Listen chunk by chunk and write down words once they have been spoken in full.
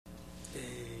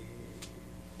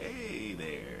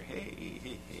there,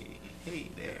 hey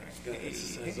there, Gotta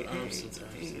exercise the arms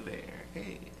sometimes. hey there,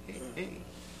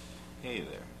 hey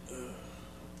there.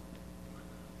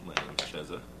 My name is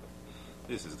Cheza.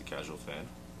 This is the Casual Fan.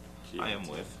 I am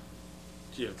with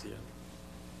GFTM.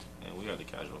 And we are the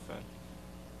Casual Fan.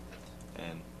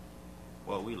 And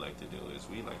what we like to do is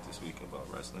we like to speak about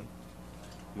wrestling,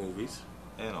 Movies,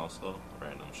 and also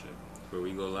random shit. where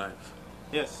we go live.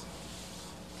 Yes,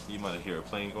 you might hear a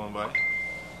plane going by.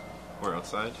 We're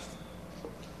outside.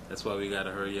 That's why we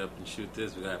gotta hurry up and shoot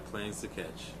this. We got planes to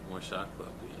catch. More Shot Club,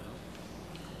 you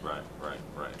know. Right.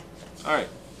 All right.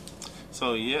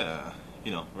 So yeah,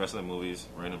 wrestling, movies,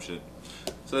 random shit.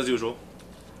 So as usual,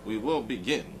 we will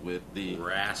begin with the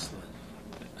Wrestling,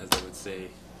 as I would say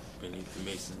beneath the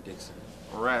Mason-Dixon.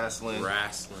 wrestling.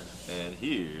 Wrestling. And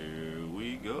here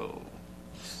we go.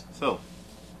 So,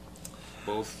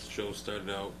 Both shows started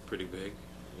out pretty big.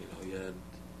 You had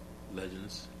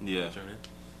Legends yeah. returning.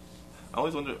 I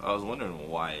was wondering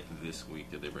why this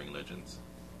week did they bring Legends?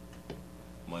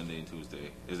 Monday and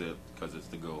Tuesday. Is it because it's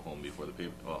to go home before the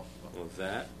paper? Well,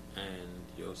 that, and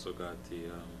you also got the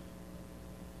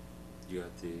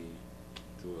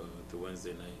the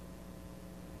Wednesday night.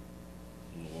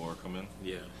 war coming.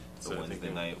 Yeah. The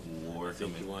Wednesday night war I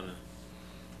think coming. you want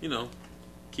to,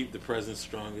 keep the presence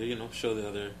stronger. Show the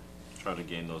other Try to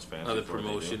gain those fans. other before they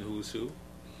promotion do. who's who.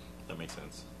 That makes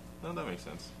sense. No, that makes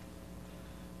sense.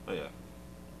 But yeah.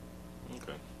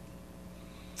 Okay.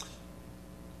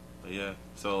 But yeah.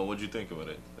 So what'd you think about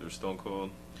it? There's Stone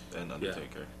Cold and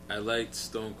Undertaker. I liked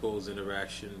Stone Cold's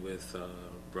interaction with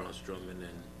Braun Strowman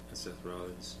and Seth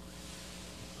Rollins.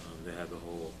 They had the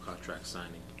whole contract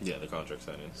signing. Yeah, the contract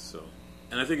signing. So,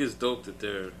 and I think it's dope that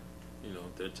they're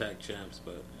tag champs,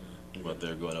 but But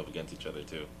they're going up against each other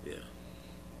too. yeah,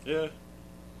 Yeah.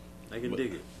 I can But-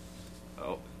 dig it.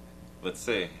 Oh, let's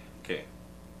say, okay.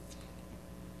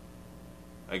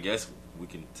 I guess we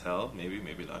can tell, maybe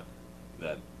not,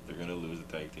 that they're going to lose the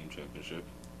tag team championship,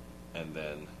 and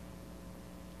then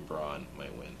Braun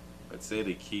might win. Let's say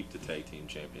they keep the tag team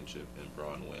championship and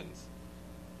Braun wins.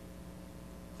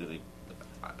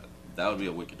 That would be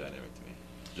a wicked dynamic to me,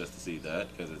 just to see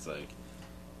that, because it's like,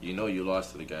 you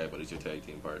lost to the guy, but it's your tag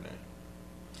team partner.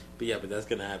 But that's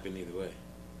gonna happen either way.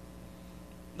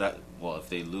 If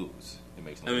they lose, it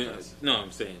makes no sense. no,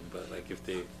 I'm saying, but like if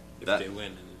they win,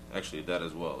 and Actually, that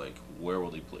as well. Like, where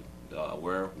will they play?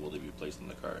 Where will they be placed on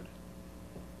the card?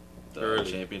 The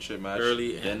Early. championship match,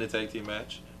 Early then and- the tag team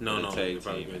match. no, the they're tag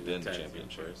probably team, gonna and do then the tag team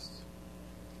championship. first.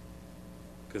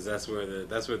 Because that's where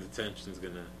the tension's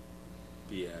gonna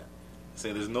be at.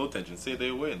 Say there's no tension. Say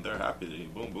they win, they're happy.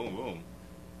 Boom, boom, boom.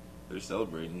 They're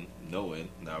celebrating. No win.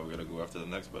 Now we're gonna go after the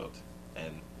next belt,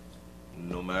 and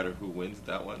no matter who wins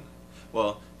that one.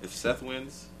 Well, if Seth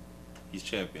wins, he's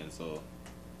champion. So,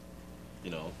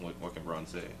 what can Braun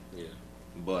say? Yeah.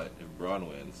 But if Braun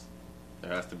wins,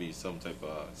 there has to be some type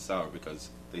of sour, because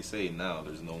they say now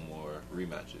there's no more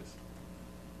rematches.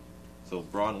 So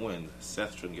if Braun wins,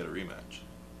 Seth shouldn't get a rematch.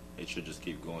 It should just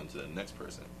keep going to the next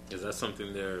person. Is that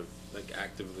something they're like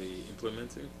actively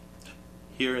implementing?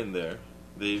 Here and there,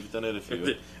 they've done it a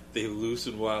few. They loose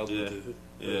and wild. Yeah. With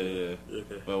Yeah.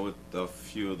 Okay. But with a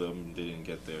few of them, they didn't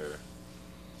get their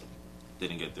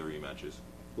rematches.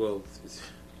 Well,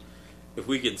 if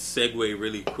we can segue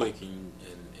really quick and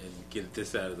get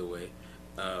this out of the way,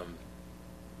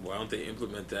 why don't they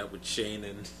implement that with Shane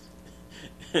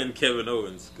and Kevin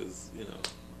Owens? Because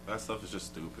That stuff is just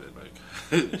stupid.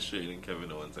 Like Shane and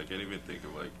Kevin Owens. I can't even think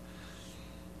of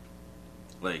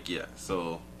yeah.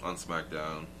 So on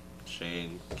SmackDown,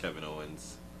 Shane, Kevin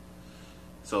Owens.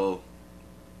 So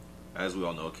as we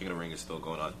all know, King of the Ring is still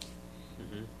going on.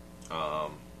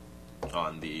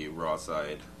 On the Raw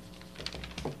side,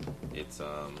 it's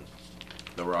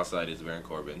the Raw side is Baron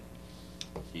Corbin.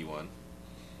 He won,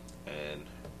 and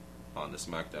on the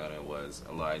SmackDown it was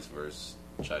Elias versus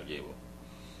Chad Gable.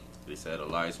 They said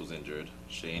Elias was injured.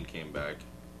 Shane came back,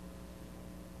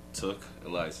 took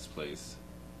Elias' place,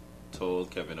 told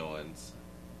Kevin Owens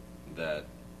that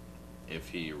if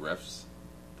he refs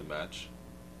the match,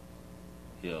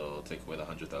 he'll take away the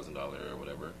 $100,000 or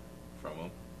whatever from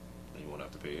him, and he won't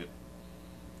have to pay it.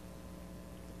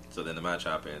 So then the match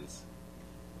happens.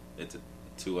 It's a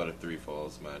 2 out of 3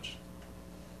 falls match.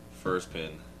 First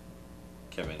pin,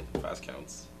 Kevin fast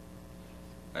counts.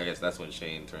 I guess that's when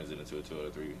Shane turns it into a 2 out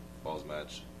of 3 falls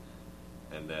match.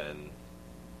 And then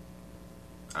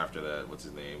after that, what's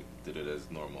his name, did it as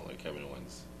normal, like Kevin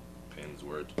Owens. Pins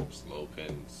were slow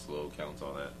pins, slow counts,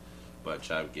 all that. But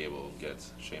Chad Gable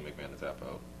gets Shane McMahon to tap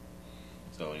out.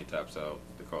 So when he taps out,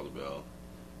 they call the bell.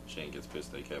 Shane gets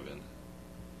pissed at Kevin.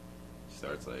 He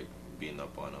starts like beating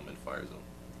up on him and fires him.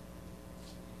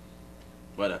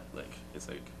 But like, it's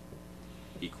like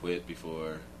he quit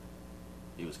before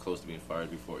he was close to being fired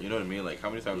before. You know what I mean? Like, how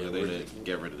many times are they to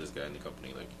get rid of this guy in the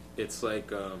company? Like, it's like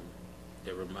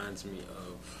it reminds me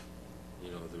of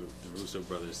the Russo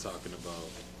brothers talking about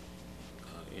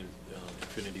in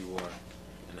Infinity War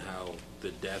and how the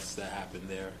deaths that happen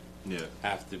there yeah,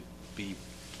 have to be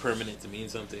permanent to mean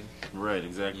something. right,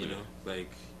 exactly. You know,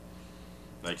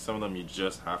 like some of them you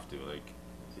just have to like.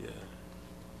 yeah,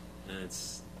 and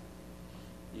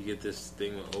you get this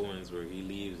thing with Owens where he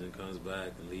leaves and comes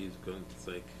back and leaves. It's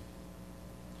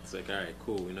like all right,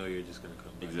 cool. We know you're just gonna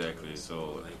come back. Exactly.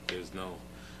 So like, there's no.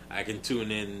 I can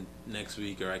tune in next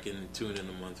week, or I can tune in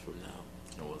a month from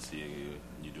now. and we'll see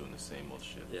you doing the same old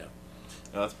shit. Yeah,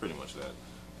 That's pretty much that.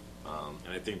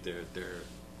 and I think they're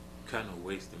kind of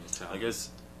wasting his talent. I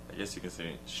guess you can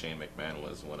say Shane McMahon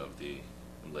was one of the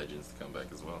legends to come back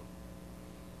as well.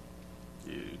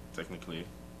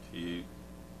 He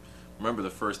remember the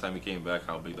first time he came back,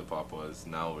 how big the pop was.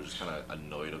 Now we're just kind of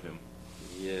annoyed of him.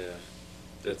 Yeah,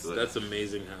 that's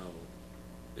amazing how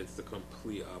it's the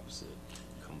complete opposite.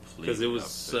 Completely, Because it was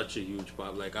opposite. such a huge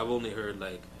pop. Like, I've only heard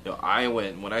like I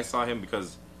went when I saw him,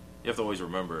 because you have to always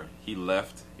remember he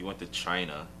left. He went to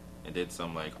China and did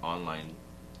some like online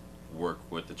work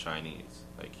with the Chinese.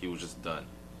 Like, he was just done.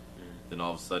 Then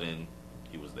all of a sudden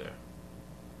he was there.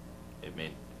 It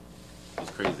was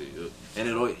crazy.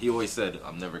 He always said,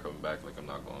 "I'm never coming back. Like, I'm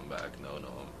not going back. No,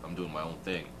 I'm doing my own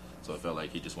thing." So it felt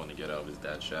like he just wanted to get out of his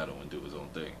dad's shadow and do his own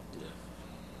thing. yeah.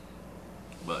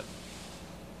 But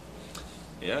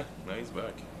yeah, now he's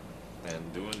back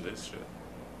and doing this shit.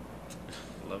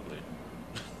 Lovely.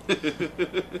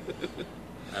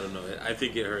 I don't know. I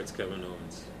think it hurts Kevin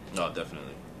Owens. No,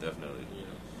 definitely. You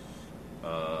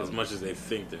know, as much as they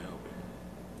think they're helping,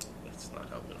 It's not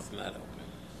helping. it's not helping.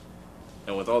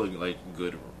 And with all the like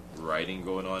good writing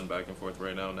going on back and forth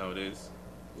right now nowadays,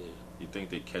 Yeah. you'd think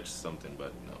they'd catch something,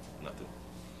 but no, nothing.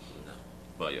 No.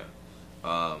 But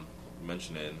yeah,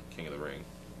 mentioning King of the Ring.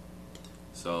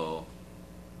 So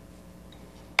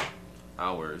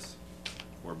ours,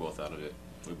 we're both out of it.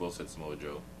 We both said Samoa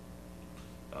Joe.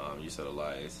 You said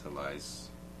Elias. Elias,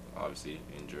 obviously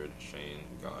injured. Shane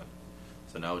gone.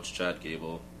 So now it's Chad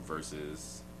Gable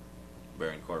versus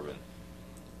Baron Corbin.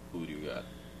 Who do you got?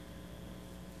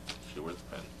 Shit, where's the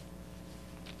pen?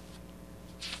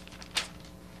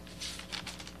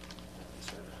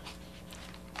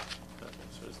 Okay,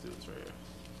 so let's do this right here.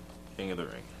 King of the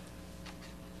Ring.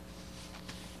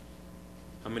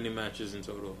 How many matches in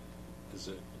total is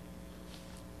it?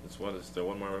 It's the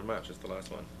one more match. It's the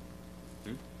last one.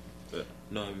 Hmm? That's it.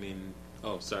 No, I mean.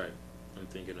 Oh, sorry. I'm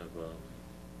thinking of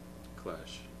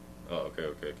Clash. Oh,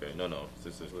 okay. No.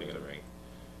 This is King of the Ring.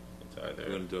 It's either.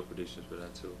 We're gonna do a predictions for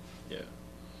that too. Yeah.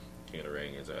 King of the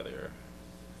Ring is either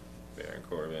Baron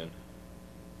Corbin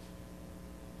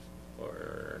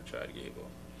or Chad Gable.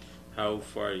 How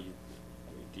far do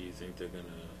you think they're gonna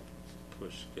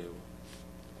push Gable?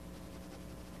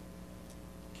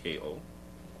 K.O.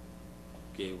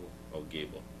 Gable. Oh,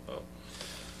 Gable. Oh.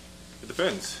 It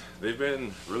depends. They've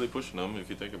been really pushing him, if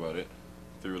you think about it,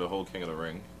 through the whole King of the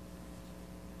Ring.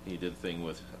 He did the thing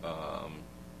with,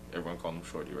 everyone called him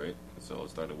Shorty, right? So it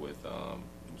started with,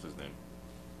 what's his name?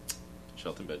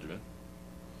 Shelton Benjamin.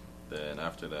 Then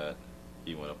after that,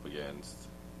 he went up against,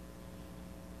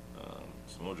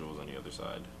 Samoa Joe was on the other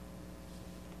side.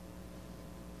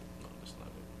 No, that's not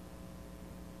it.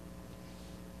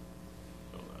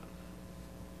 Hold on.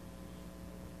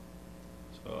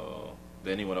 So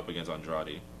then he went up against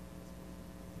Andrade,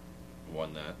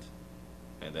 won that,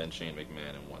 and then Shane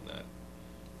McMahon and won that.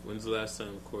 When's the last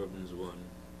time Corbin's won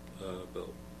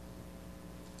belt?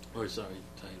 Or sorry,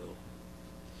 title?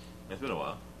 It's been a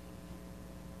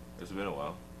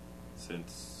while.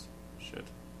 Since shit.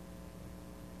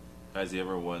 Has he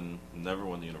ever won? Never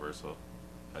won the Universal.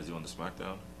 Has he won the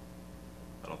SmackDown?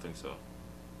 I don't think so.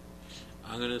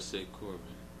 I'm gonna say Corbin.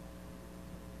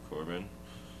 Corbin.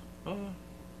 Oh.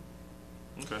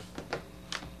 Okay.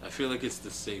 I feel like it's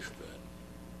the safe bet.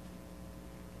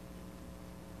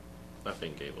 I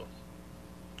think Gable.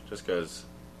 Just because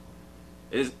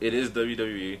it is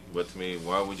WWE, but to me,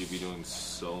 why would you be doing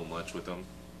so much with them?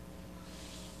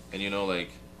 And like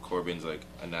Corbin's like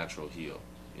a natural heel.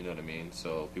 You know what I mean?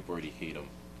 So people already hate him.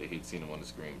 They hate seeing him on the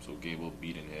screen. So Gable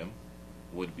beating him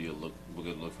would be a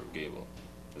good look for Gable,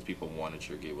 because people want to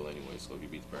cheer Gable anyway. So if he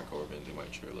beats Baron Corbin, they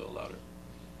might cheer a little louder.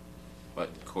 But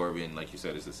Corbin, like you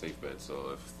said, is a safe bet.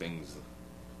 So if things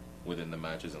within the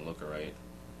match isn't looking right,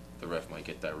 the ref might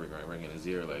get that ring in his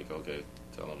ear, like, okay,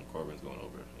 tell him Corbin's going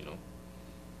over,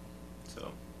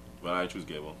 So, but I choose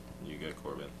Gable. You get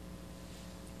Corbin.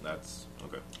 That's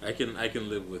okay. I can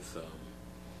live with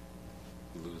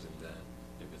losing that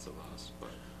if it's a loss. But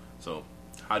So,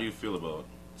 how do you feel about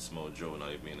Samoa Joe not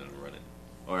even being in the running?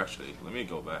 Or actually, let me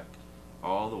go back.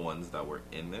 All the ones that were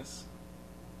in this,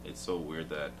 it's so weird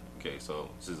that okay, so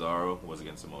Cesaro was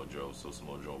against Samoa Joe, so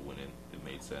Samoa Joe winning, it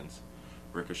made sense.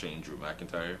 Ricochet and Drew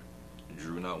McIntyre,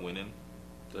 Drew not winning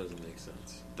doesn't make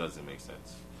sense. doesn't make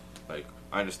sense. Like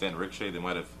I understand Ricochet,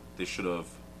 they should have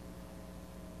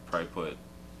probably put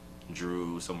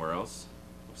Drew somewhere else.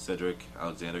 Cedric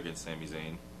Alexander against Sami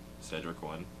Zayn, Cedric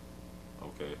won.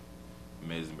 Okay,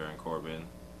 Miz and Baron Corbin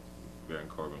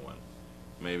won.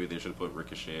 Maybe they should put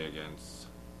Ricochet against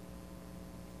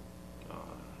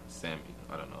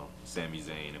Sami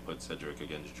Zayn and put Cedric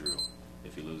against Drew.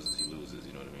 If he loses, he loses.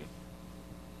 You know what I mean?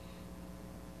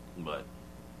 But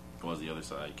what was the other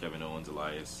side? Kevin Owens,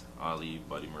 Elias, Ali,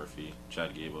 Buddy Murphy,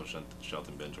 Chad Gable,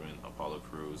 Shelton Benjamin, Apollo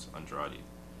Crews, Andrade.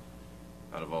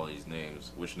 Out of all these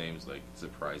names, which names like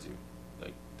surprise you?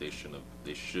 Like they should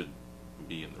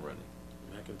be in the running.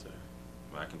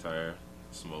 McIntyre,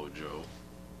 Samoa Joe.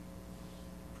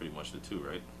 Pretty much the two,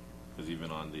 right? Because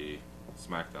even on the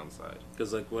SmackDown side,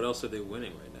 Because like, what else are they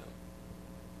winning right now?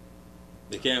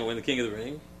 They can't win the King of the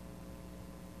Ring.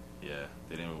 yeah,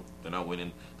 they're not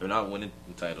winning. They're not winning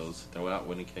titles. They're not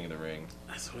winning King of the Ring.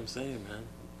 That's what I'm saying, man.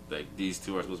 Like these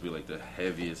two are supposed to be like the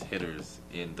heaviest hitters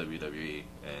in WWE,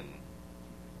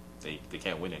 and they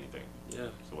can't win anything. Yeah.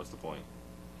 So what's the point?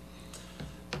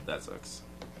 That sucks.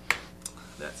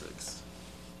 That sucks.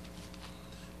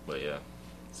 But yeah,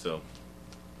 so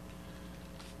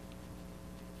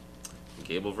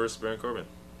Gable versus Baron Corbin.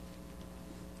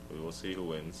 We will see who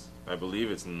wins. I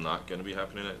believe it's not going to be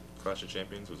happening at Clash of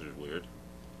Champions, which is weird,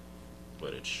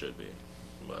 but it should be.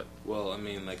 But Well, I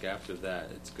mean, like after that,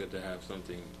 it's good to have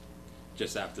something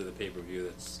just after the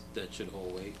pay-per-view that should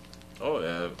hold weight. oh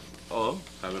yeah,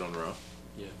 have it on Raw.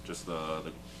 Yeah. Just the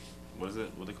what is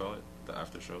it? What do they call it? The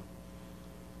after show.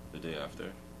 The day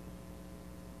after.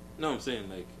 No, I'm saying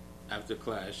like after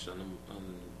Clash on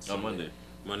Sunday, Monday.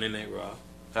 Monday Night Raw.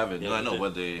 Have it. Yeah, No, I know,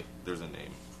 but but there's a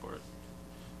name for it.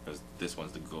 Because this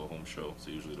one's the go home show, so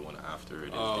usually the one after it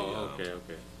is Okay.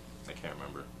 I can't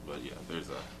remember, but yeah, there's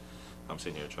a. I'm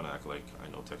sitting here trying to act like I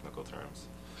know technical terms.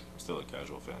 I'm still a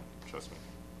casual fan. Trust me.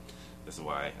 This is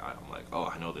why I'm like, oh,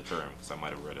 I know the term because I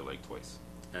might have read it like twice.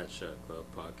 At Shot Club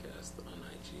Podcast on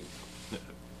IG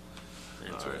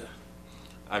and All Twitter. right.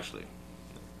 Actually,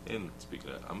 and speaking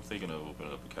of that, I'm thinking of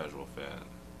opening up a casual fan.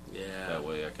 Yeah. That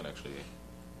way,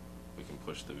 we can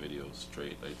push the video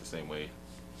straight, like the same way.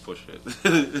 Push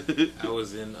it. I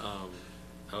was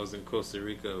in Costa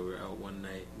Rica. We were out one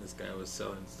night, and this guy was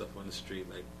selling stuff on the street,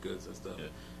 like goods and stuff.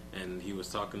 Yeah. And he was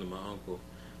talking to my uncle,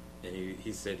 and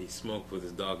he said he smoked with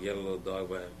his dog. He had a little dog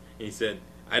by him. And he said,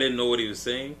 I didn't know what he was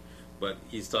saying, but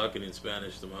he's talking in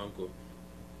Spanish to my uncle.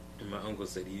 And my uncle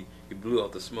said he blew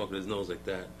out the smoke in his nose like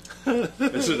that.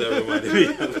 That's what that reminded me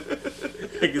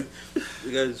of.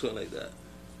 The guy just went like that.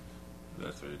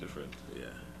 That's very different. Yeah.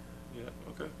 Yeah,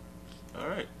 okay.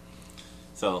 Alright.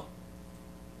 So,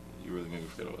 you really made me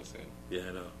forget what I was saying. Yeah,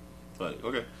 I know. But,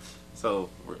 okay. So,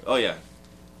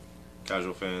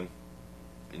 Casual fan,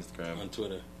 Instagram, On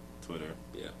Twitter. Twitter.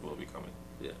 Yeah. Will be coming.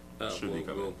 Yeah. Should be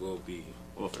coming. We'll be.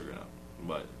 We'll figure it out.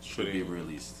 But, should be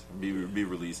released. Be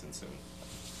releasing soon.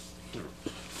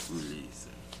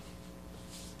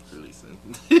 Releasing.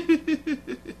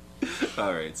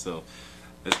 Alright, so,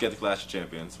 let's get to Clash of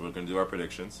Champions. We're going to do our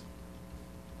predictions.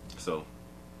 So,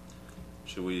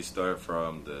 should we start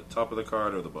from the top of the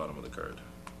card or the bottom of the card?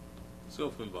 Let's go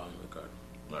from the bottom of the card.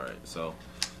 Alright, so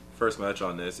first match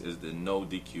on this is the no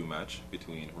DQ match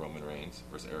between Roman Reigns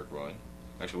versus Eric Rowan.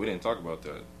 Actually, we didn't talk about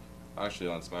that. Actually,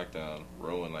 on SmackDown,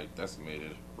 Rowan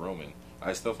decimated Roman.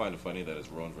 I still find it funny that it's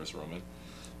Rowan versus Roman,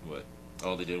 but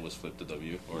all they did was flip the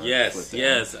W. Or Yes,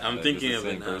 I'm like, thinking it's the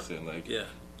of it same now. person. Like, Yeah.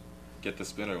 get the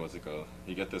spinner. What's it called?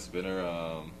 You get the spinner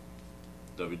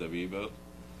WWE belt.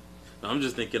 I'm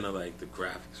just thinking of like the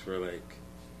graphics for like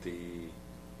the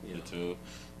The two.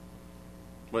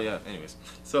 But yeah, anyways.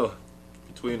 So,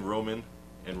 between Roman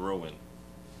and Rowan,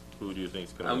 who do you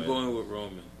think's gonna win? I'm going with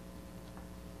Roman.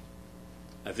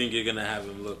 I think you're gonna have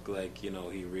him look like, he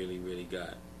really, really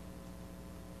got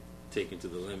taken to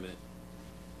the limit.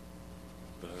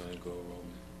 But I'm gonna go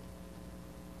Roman.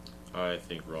 I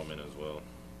think Roman as well.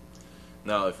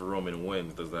 Now, if Roman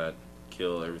wins, does that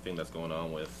kill everything that's going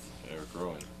on with Eric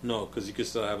Rowan? No, because you could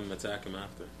still have him attack him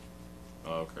after.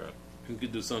 Okay. You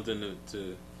could do something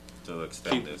to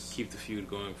extend this. keep the feud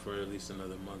going for at least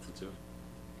another month or two.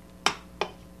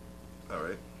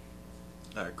 Alright.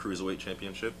 Alright, Cruiserweight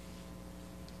Championship.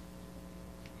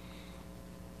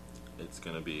 It's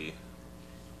going to be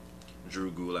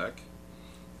Drew Gulak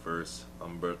versus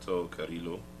Humberto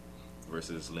Carrillo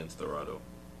versus Lince Dorado.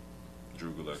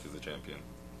 Drew Gulak is the champion.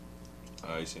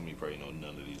 I assume you probably know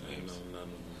none of these I names. know none of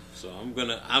them. So I'm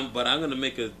gonna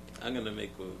make a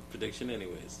prediction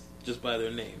anyways, just by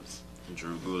their names.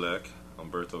 Drew Gulak,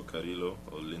 Humberto Carrillo,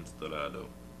 or Lince Dorado.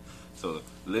 So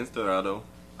Lince Dorado,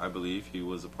 I believe he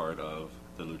was a part of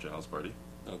the Lucha House Party.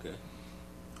 Okay.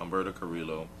 Humberto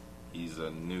Carrillo, he's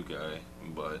a new guy,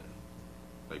 but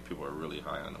like people are really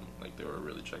high on him. Like they were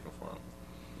really checking for him.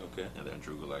 Okay. And then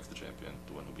Drew Gulak's the champion,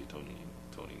 the one who beat Tony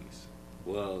Nese.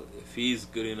 Well, if he's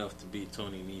good enough to beat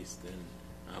Tony Nese, then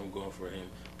I'm going for him.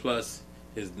 Plus,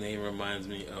 his name reminds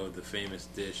me of the famous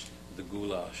dish, the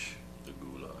goulash. The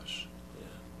goulash.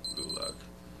 Yeah. Gulak.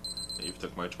 And you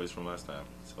took my choice from last time.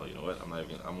 So you know what? I'm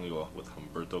gonna go with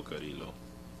Humberto Carrillo.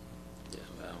 Yeah,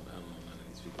 but I don't know none of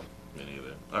these people. Me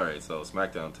neither. Alright, so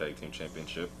SmackDown Tag Team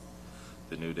Championship.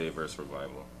 The New Day versus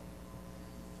Revival.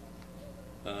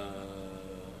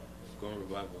 Going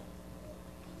Revival.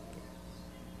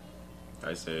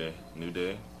 I say New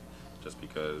Day just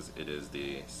because it is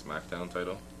the SmackDown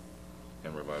title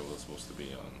and Revival is supposed to be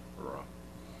on Raw.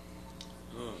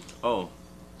 Oh,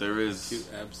 there is Cute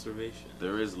observation.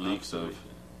 there is leaks of Observation.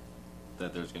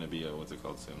 that there's going to be a what's it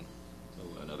called soon?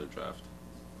 Oh, Another draft.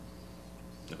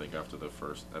 I think after the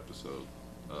first episode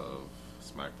of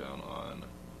SmackDown on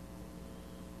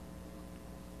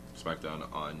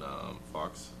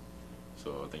Fox.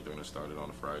 So I think they're going to start it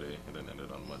on Friday and then end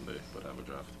it on Monday, but have a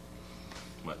draft.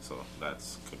 But so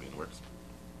that's could be in the works.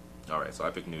 All right, so I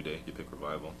pick New Day. You pick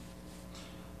Revival.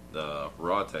 The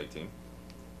Raw tag team.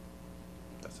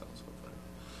 That sounds so funny.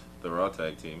 The Raw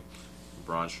tag team: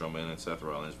 Braun Strowman and Seth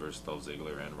Rollins versus Dolph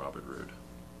Ziggler and Robert Roode.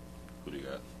 Who do you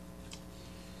got?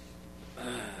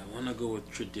 I want to go with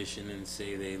tradition and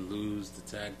say they lose the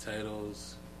tag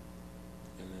titles,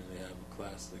 and then they have a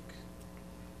classic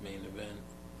main event.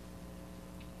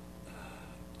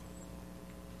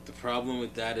 The problem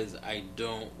with that is I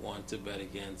don't want to bet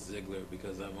against Ziggler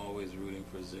because I'm always rooting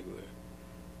for Ziggler.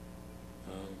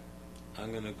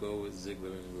 I'm going to go with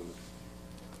Ziggler and Roode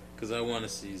because I want to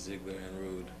see Ziggler and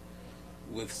Roode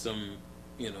with some,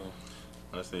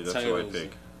 Honestly, that's who I titles.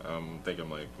 pick. I'm thinking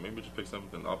like maybe just pick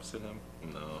something opposite him.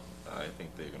 No, I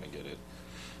think they're gonna get it.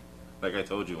 Like I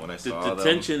told you, when I saw them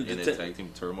in a tag team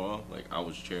turmoil, like I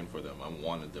was cheering for them. I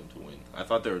wanted them to win. I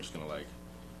thought they were just gonna like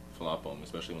flop them,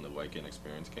 especially when the Viking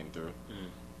experience came through.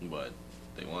 But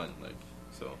they won, like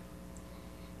so.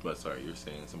 But sorry, you're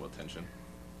saying it's about tension.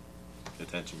 The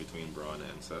tension between Braun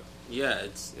and Seth. Yeah,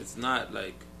 it's not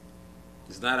like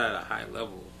it's not at a high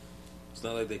level. It's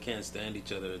not like they can't stand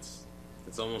each other. It's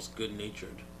almost good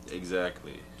natured.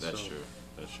 Exactly. That's So- true.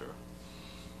 That's true.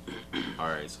 All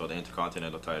right. So the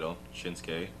Intercontinental title: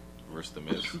 Shinsuke versus The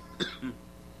Miz.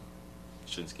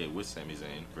 Shinsuke with Sami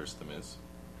Zayn versus The Miz.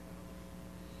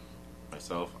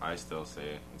 Myself, I still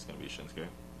say it's gonna be Shinsuke.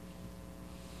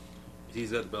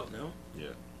 He's got the belt now. Yeah.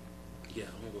 Yeah,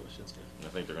 I'm gonna go with Shinsuke. I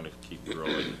think they're gonna keep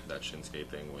growing that Shinsuke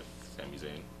thing with Sami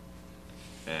Zayn,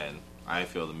 and I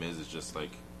feel The Miz is just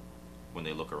like when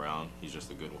they look around, he's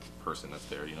just a good person that's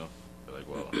there. They're like,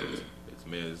 well, it's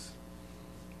Miz.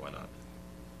 Why not?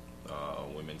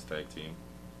 Women's tag team: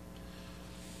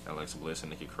 Alexa Bliss and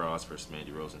Nikki Cross versus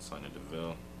Mandy Rose and Sonya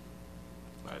Deville.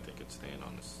 I think it's staying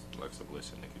on this Alexa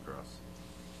Bliss and Nikki Cross.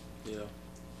 Yeah.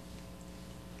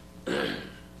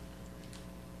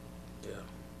 Yeah.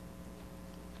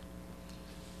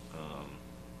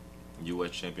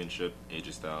 U.S. Championship: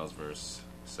 AJ Styles versus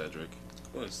Cedric.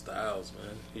 Going Styles,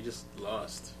 man. He just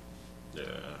lost. Yeah,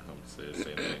 I'm gonna say the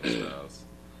same thing, Styles.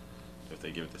 If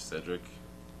they give it to Cedric,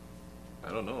 I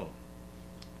don't know.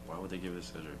 Why would they give it to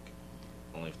Cedric?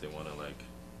 Only if they want to like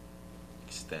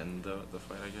extend the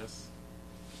fight, I guess.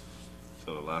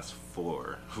 So the last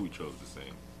four, we chose the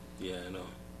same. Yeah, I know.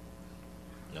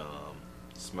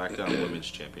 SmackDown Women's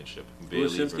Championship: Who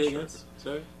was Bayley Shinsuke versus against?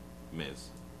 Sorry? Miz.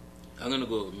 I'm gonna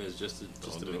go with Miz just to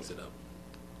do mix it. it up.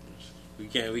 We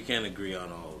can't agree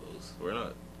on all of those. We're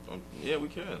not. Yeah, we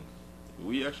can.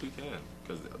 We actually can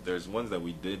because there's ones that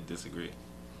we did disagree.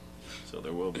 So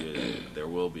there will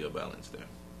be a balance there.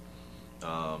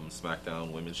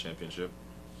 SmackDown Women's Championship.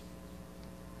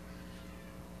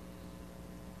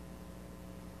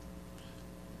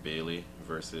 Bayley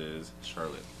versus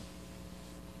Charlotte.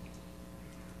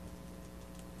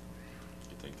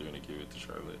 You think they're gonna give it to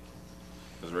Charlotte?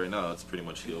 Because right now it's pretty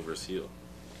much heel versus heel.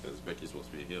 Because Becky's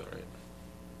supposed to be a heel, right?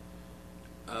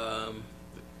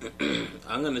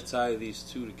 I'm gonna tie these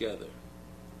two together.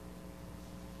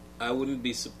 I wouldn't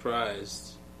be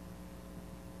surprised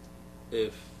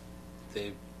if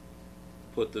they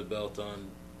put the belt on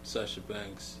Sasha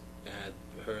Banks had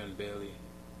her and Bailey.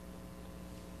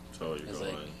 So you're As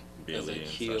going like- Bailey as like and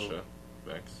heel. Sasha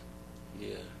Banks.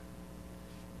 Yeah.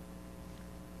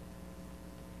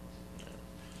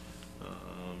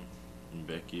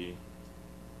 Becky.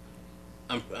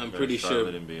 I'm got pretty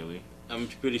Charlotte sure. and Bailey. I'm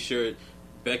pretty sure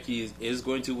Becky is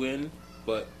going to win,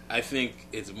 but I think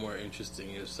it's more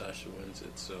interesting if Sasha wins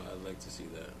it. So I'd like to see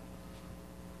that.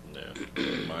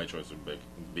 Yeah, my choice would be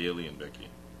Bailey and Becky.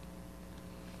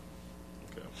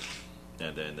 Okay,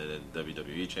 and then the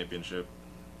WWE Championship.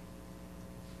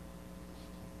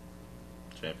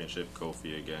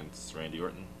 Kofi against Randy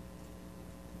Orton.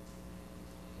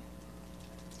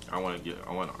 I want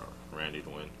Randy to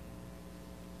win.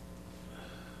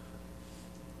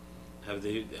 Have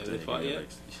they fought yet?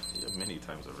 Yeah, many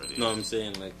times already. No, I'm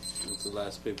saying like what's the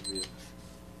last pay per view?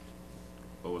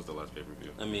 What was the last pay per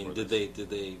view? I mean, did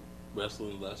they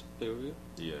wrestle in the last pay per view?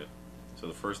 Yeah. So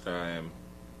the first time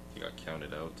he got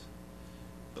counted out.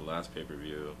 The last pay per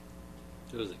view.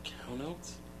 There was a count out.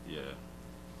 Yeah.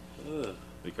 Ugh.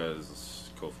 Because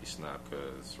Kofi snapped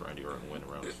because Randy Orton went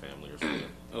around his family or something.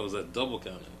 Oh, was that double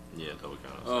count out? Yeah, double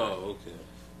count out. Oh, okay.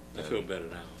 I And feel better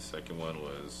now. The second one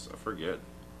was, I forget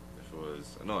if it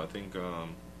was, no, I think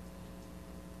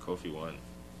Kofi won.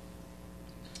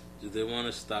 Do they want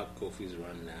to stop Kofi's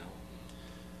run now?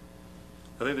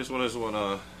 I think this one just want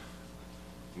to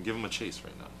give him a chase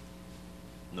right now.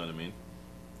 You know what I mean?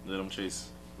 Let him chase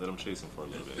him for a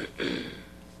little bit.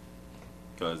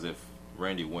 Because if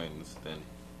Randy wins, then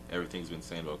everything's been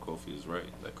saying about Kofi is right.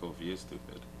 That Kofi is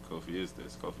stupid. Kofi is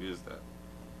this. Kofi is that.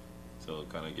 So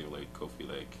kind of give like Kofi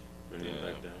like, Bring him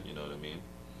back down. you know what I mean?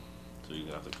 So you're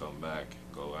gonna have to come back,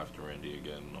 go after Randy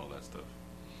again, and all that stuff.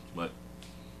 But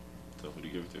so who do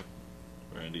you give it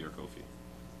to? Randy or Kofi?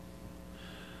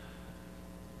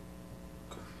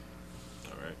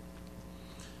 All right.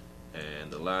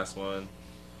 And the last one,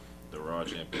 the Raw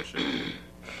Championship.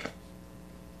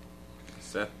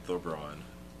 Seth or Braun?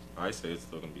 I say it's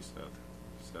still gonna be Seth.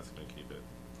 Seth's gonna keep it.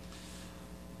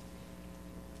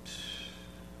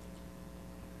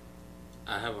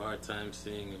 I have a hard time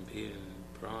seeing him beating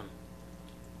Braun.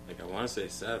 Like I want to say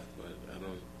Seth, but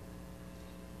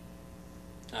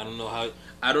I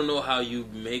don't know how you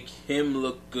make him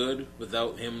look good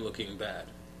without him looking bad.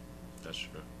 That's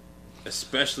true.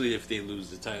 Especially if they lose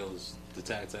the tag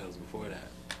titles before that.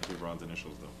 Who Braun's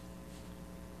initials though?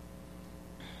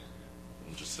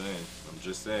 I'm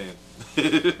just saying.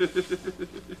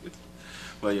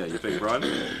 Well, yeah, you pick Braun?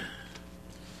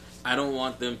 I don't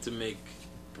want them to make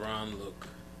Braun look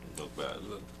bad.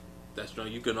 that's wrong.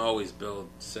 You can always build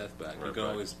Seth back. You Right can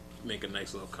back. always make a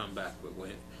nice little comeback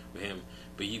with him.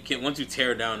 But you can't once you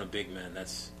tear down a big man.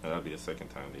 That'll be the second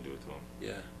time they do it to him.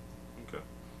 Yeah. Okay.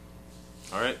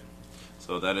 All right.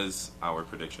 So that is our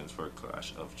predictions for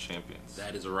Clash of Champions.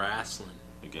 That is wrestling.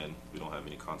 Again, we don't have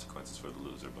any consequences for the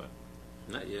loser, but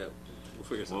Not yet. We'll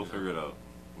figure something we'll figure it out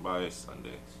by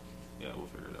Sunday. Yeah, we'll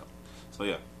figure it out. So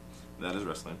yeah, that is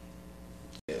wrestling.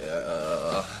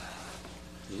 Yeah.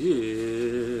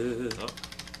 Yeah. Oh.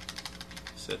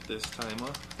 Set this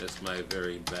timer. That's my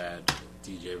very bad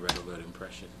DJ Red Alert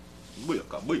impression.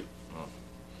 Booyaka, booyah. Oh.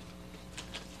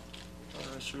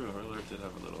 Sure, Red Alert did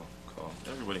have a little call.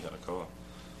 Everybody got a call.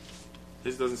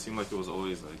 His doesn't seem like it was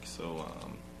always like so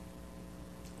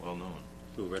well known.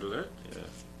 Who, Red Alert? Yeah.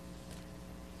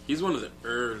 He's one of the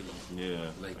early, Yeah.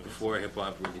 like before hip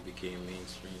hop really became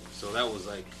mainstream. So that was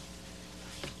like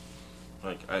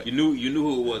you knew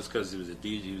who it was because he was a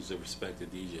DJ. He was a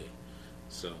respected DJ.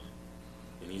 So,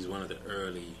 and he's one of the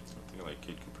early. I think like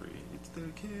Kid Capri. It's the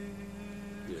Kid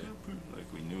Yeah. Capri.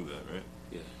 Like we knew that, right?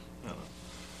 Yeah. I don't know.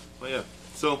 But yeah.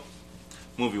 So,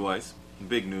 movie wise,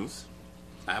 big news.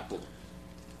 Apple.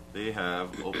 They have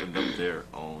opened up their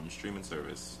own streaming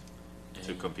service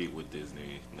to And- compete with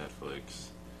Disney, Netflix,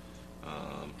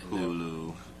 And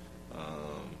Hulu,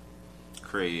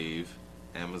 Crave,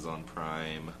 Amazon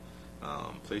Prime.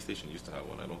 PlayStation used to have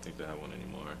one. I don't think they have one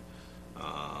anymore.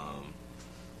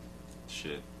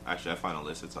 Shit. Actually, I found a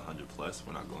list. It's 100 plus.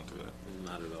 We're not going through that.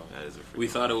 Not at all. That is a We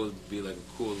freaking- thought it would be like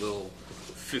a cool little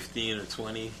 15 or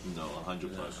 20. No,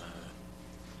 100 plus.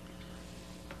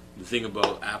 The thing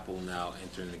about Apple now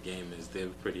entering the game is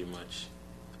they've pretty much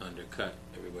undercut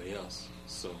everybody else.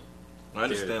 So I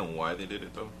understand why they did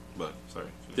it though, but sorry.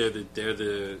 they're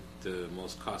the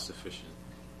most cost efficient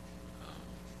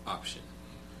option.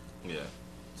 Yeah.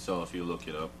 So if you look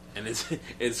it up, And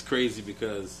it's crazy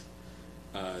because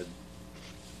it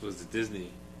was the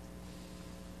Disney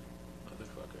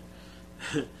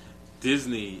motherfucker.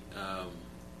 Disney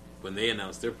when they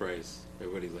announced their price,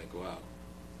 everybody's like, "Wow,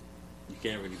 you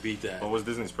can't really beat that." what was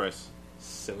Disney's price?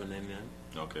 $7.99.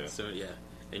 Okay. So yeah,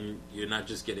 and you're not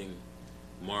just getting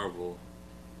Marvel,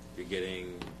 you're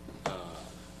getting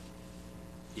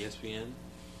ESPN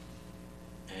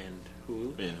and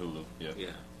Hulu. And Hulu, yeah. Yeah.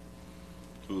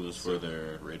 Hulu's for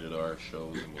their rated R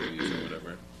shows and movies or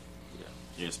whatever.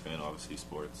 Yeah. ESPN, obviously,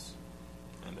 sports.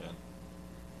 And then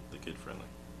the kid friendly.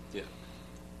 Yeah.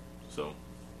 So,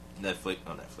 Netflix,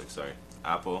 sorry.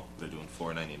 Apple, they're doing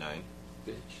 $4.99.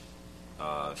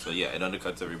 Bitch. So yeah, it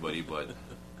undercuts everybody, but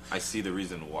I see the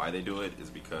reason why they do it is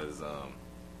because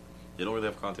they don't really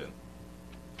have content.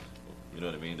 You know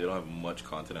what I mean? They don't have much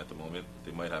content at the moment.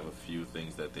 They might have a few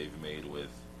things that they've made with,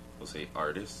 let's say,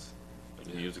 artists,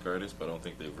 like music artists, but I don't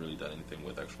think they've really done anything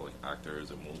with actual like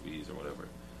actors or movies or whatever.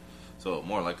 So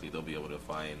more likely they'll be able to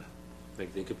find.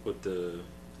 Like they could put the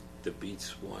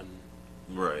Beats One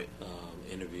Right.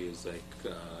 interviews like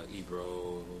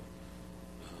Ebro,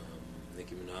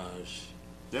 Nicki Minaj.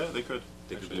 Yeah, they could.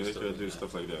 They could Actually, do stuff like that.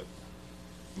 stuff like that.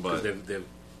 Because But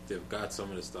they've got some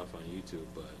of the stuff on YouTube,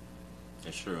 but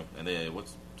it's true. And then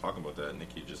what's talking about that?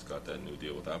 Nicki just got that new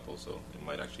deal with Apple, so it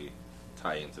might actually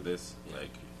tie into this. Yeah.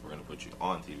 Like, we're gonna put you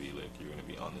on TV, like you're gonna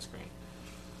be on the screen.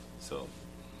 So,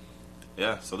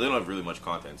 yeah. So they don't have really much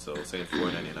content. So say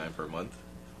 $4.99 per month,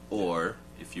 or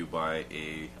if you buy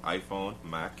a iPhone,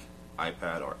 Mac,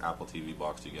 iPad, or Apple TV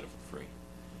box, you get it for free.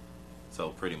 So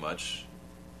pretty much,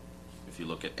 if you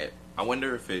look at it, I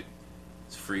wonder if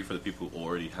it's free for the people who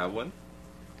already have one,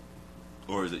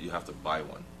 or is it you have to buy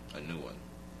one, a new one?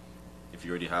 If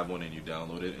you already have one and you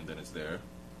download it and then it's there,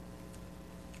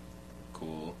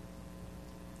 cool.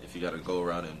 If you got to go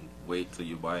around and wait till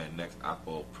you buy a next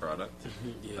Apple product,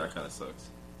 yeah. that kind of sucks.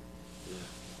 Yeah.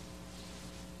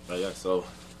 But yeah, so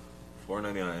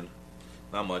 $4.99,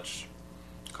 not much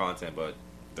content, but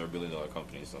they're a $1 billion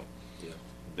company, so Yeah.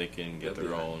 they can get They'll be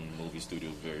their alright. own movie studio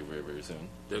very, very, very soon.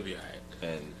 They'll be alright.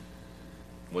 And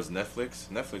was Netflix?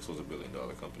 Netflix was a $1 billion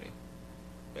company,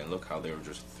 and look how they were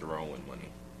just throwing money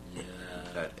Yeah.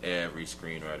 at every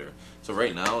screenwriter. So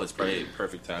right now it's probably a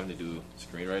perfect time to do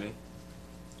screenwriting,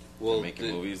 Well,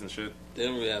 making movies and shit. they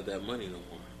don't really have that money no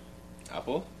more.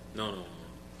 Apple? No.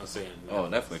 I'm saying. Oh,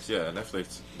 Netflix. Yeah,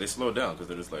 Netflix. They slowed down because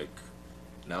they're just like,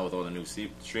 now with all the new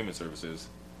streaming services,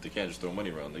 they can't just throw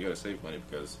money around. They gotta save money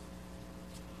because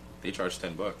they charge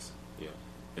 $10. Yeah.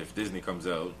 If Disney comes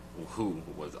out, who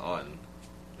was on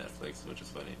Netflix, which is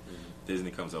funny, Disney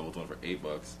comes out with one for $8,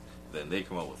 then they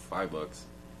come out with $5.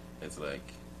 It's like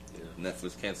Yeah.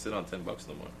 Netflix can't sit on $10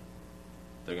 no more.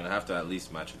 They're gonna have to at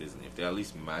least match Disney. If they at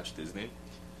least match Disney,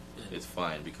 it's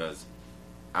fine because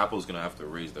Apple's gonna have to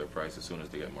raise their price as soon as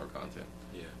they get more content.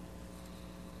 Yeah.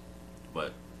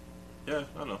 But yeah,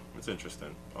 I don't know. It's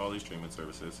interesting. All these streaming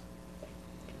services.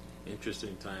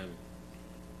 Interesting time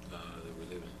that we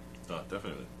live in. Oh,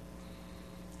 definitely.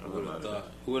 Who would have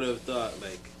thought? Who would have thought?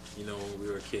 Like, when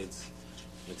we were kids,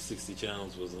 like 60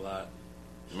 channels was a lot.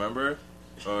 Remember?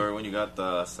 Or when you got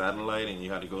the satellite and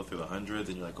you had to go through the hundreds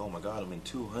and you're like, oh my god, I'm in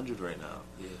 200 right now.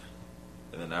 Yeah.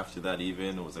 And then after that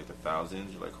even, it was like the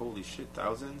thousands. You're like, holy shit,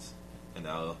 thousands? And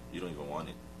now you don't even want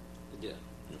it. Yeah.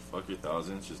 You fuck your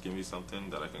thousands, just give me something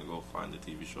that I can go find the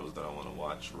TV shows that I want to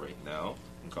watch right now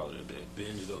and call it a day.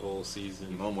 Binge the whole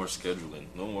season. No more scheduling.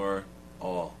 No more,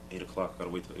 8 o'clock, gotta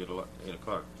wait till 8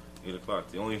 o'clock. 8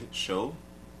 o'clock. The only show,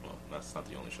 well, that's not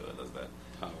the only show that does that.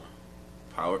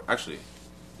 Power, actually,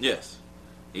 yes.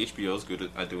 HBO's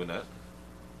good at doing that.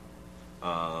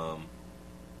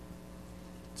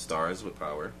 Stars with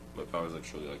Power, but Power's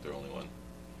actually like their only one.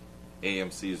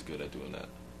 AMC is good at doing that.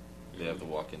 They have The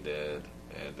Walking Dead,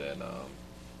 and then a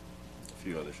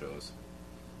few other shows.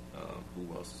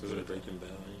 Who else is So good at Breaking Bad.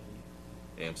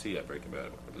 AMC at Breaking Bad,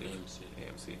 I believe.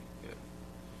 AMC,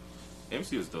 yeah.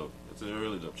 AMC is dope. It's a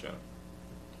really dope channel.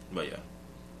 But yeah,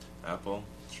 Apple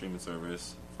streaming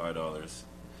service, $5.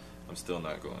 I'm still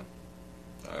not going.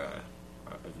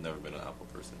 I've never been an Apple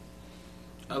person.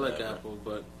 I like Never. Apple,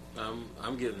 but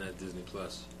I'm getting that Disney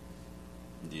Plus.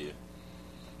 Yeah.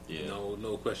 Yeah.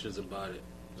 No questions about it.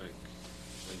 Like,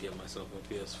 I get myself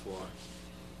a PS4,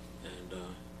 and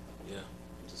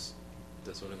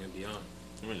that's what I'm gonna be on.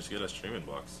 I mean, just get a streaming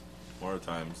box. More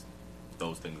times,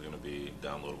 those things are gonna be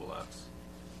downloadable apps.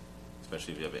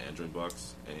 Especially if you have an Android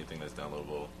box, anything that's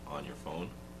downloadable on your phone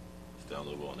is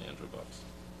downloadable on the Android box.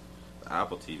 The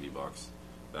Apple TV box,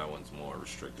 that one's more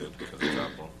restricted because it's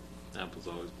Apple. Apple's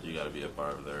always been. You got to be a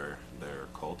part of their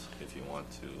cult if you want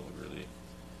to really.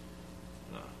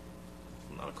 No,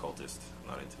 I'm not a cultist. I'm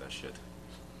not into that shit.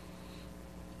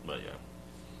 But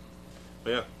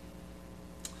yeah.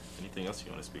 Anything else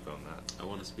you want to speak on that? I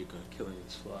want to speak on Killing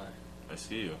This Fly. I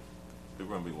see you.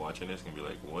 People are gonna be watching this and be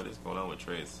like, "What is going on with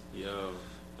Trace?" Yo,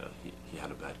 He had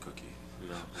a bad cookie.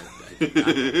 No, I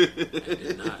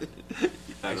did not.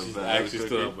 I did not. I actually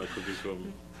still have my cookies from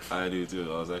me. I do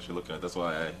too. I was actually looking at. That's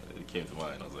why it came to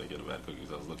mind. I was like, "Get a bad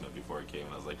cookies." I was looking at before it came,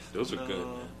 and I was like, Those are good,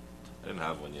 man. I didn't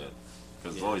have one yet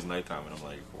because it's always nighttime, and I'm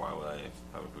like, "Why would I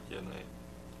have a cookie at night?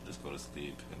 Just go to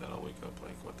sleep, and then I'll wake up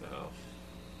like, what the hell?"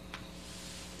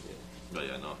 Yeah. But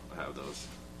yeah, no, I have those.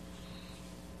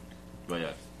 But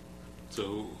yeah,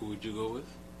 So who would you go with?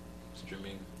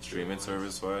 Streaming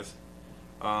service wise,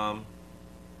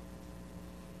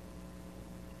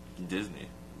 Disney.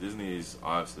 Disney's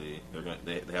obviously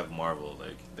they have Marvel.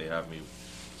 Like they had me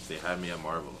at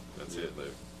Marvel. That's it. Like,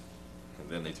 and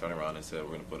then they turn around and said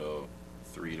we're gonna put out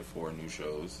 3 to 4 new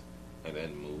shows, and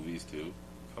then movies too.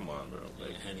 Come on, bro.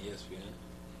 Like, and ESPN.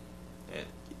 and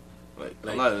like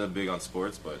I'm not that big on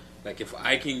sports, but Like if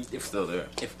I can, it's still there.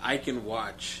 if I can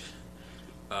watch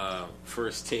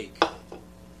First Take,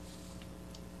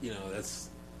 that's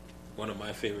one of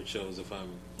my favorite shows. If I'm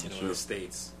in the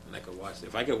States, and I could watch it.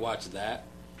 If I could watch that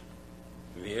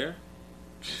there,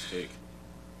 Mistake.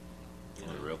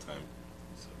 In real time.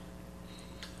 So,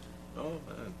 Oh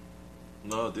man.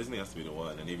 No, Disney has to be the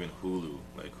one, and even Hulu.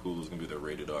 Like Hulu's gonna be their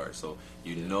rated R, so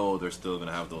you know they're still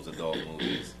gonna have those adult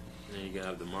movies. and you can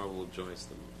have the Marvel joints,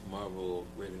 the Marvel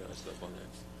rated R stuff on there.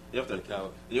 You have to. Like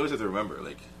how, You always have to remember,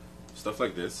 like stuff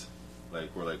like this,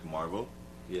 like we're like Marvel.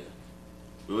 yeah.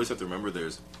 We always have to remember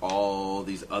there's all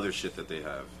these other shit that they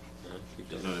have.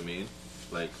 Keep You talking. know what I mean?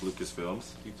 Like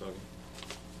Lucasfilms. Keep talking.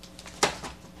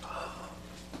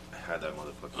 I had that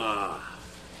motherfucker.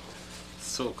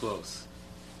 So close.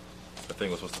 That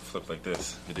thing was supposed to flip like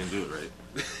this. It didn't do it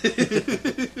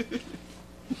right.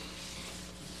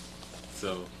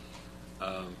 So,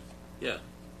 yeah.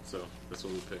 So that's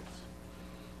what we picked.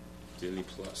 Disney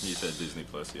Plus. You said Disney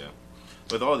Plus, yeah.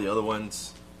 With all the other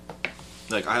ones,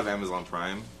 like I have Amazon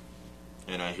Prime,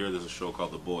 and I hear there's a show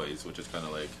called The Boys, which is kind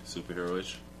of like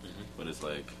superhero-ish, but it's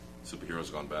like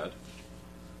superheroes gone bad.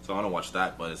 So I want to watch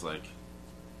that, but it's like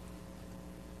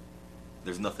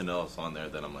there's nothing else on there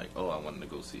that I'm like, oh, I wanted to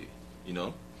go see, you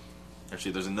know?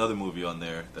 Actually, there's another movie on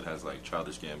there that has like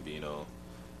Childish Gambino,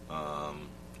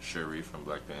 Shuri from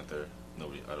Black Panther. I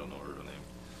don't know her real name.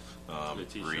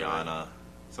 Letitia Rihanna,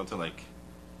 something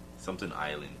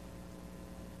Island,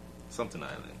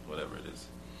 whatever it is.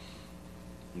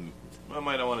 I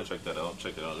might want to check that out.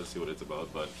 Check it out. Let's see what it's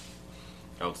about. But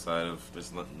outside of,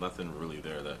 there's nothing really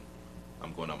there that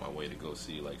I'm going on my way to go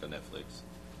see, like a Netflix.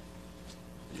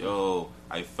 Yo,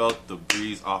 I felt the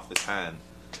breeze off the tan.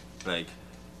 Like,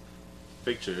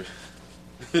 picture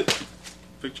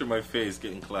my face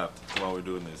getting clapped while we're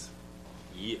doing this.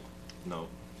 Yeah. No,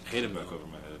 I hit him back though. over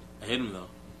my head. I hit him though.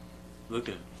 Look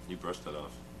at him. You brushed that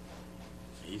off.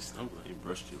 He's stumbling. He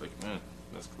brushed you like, man,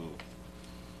 that's cool.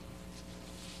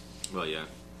 Well, yeah.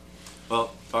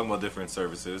 Well, talking about different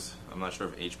services, I'm not sure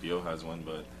if HBO has one,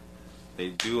 but they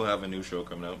do have a new show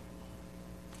coming out.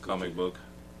 Comic book.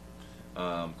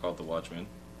 Called The Watchmen.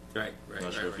 Right. I'm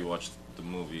not sure if you watched the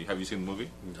movie. Have you seen the movie?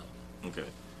 No. Okay.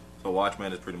 So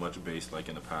Watchmen is pretty much based like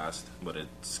in the past, but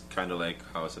it's kind of like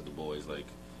how I said The Boys, like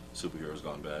superheroes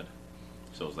gone bad.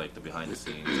 So it's like the behind the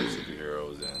scenes of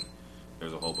superheroes, and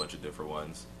there's a whole bunch of different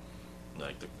ones.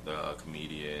 Like the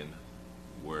comedian,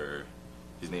 where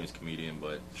his name is Comedian,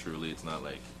 but truly it's not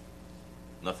like,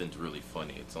 nothing's really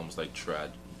funny. It's almost like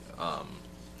tragedy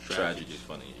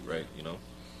funny, right? You know?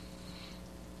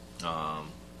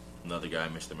 Another guy,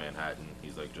 Mr. Manhattan,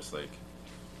 he's like just like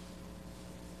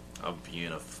a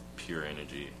being of pure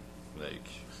energy. Like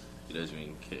he doesn't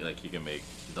even like he can make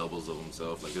doubles of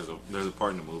himself. Like there's a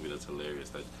part in the movie that's hilarious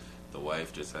that the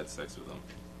wife just had sex with him.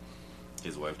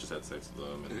 His wife just had sex with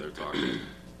him, and they're talking.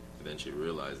 And then she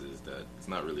realizes that it's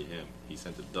not really him. He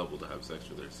sent a double to have sex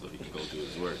with her so he can go do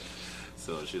his work.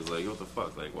 So she's like, what the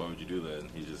fuck? Like, why would you do that?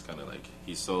 And he's just kind of like,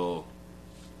 he's so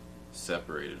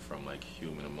separated from like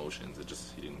human emotions.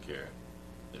 He didn't care.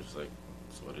 It's just like,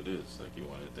 that's what it is. Like, you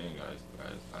want a thing,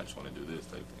 I just want to do this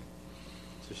type thing.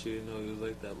 So she didn't know he was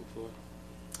like that before?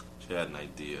 She had an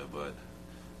idea, but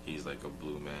he's like a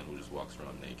blue man who just walks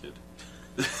around naked.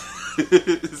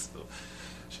 So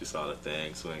she saw the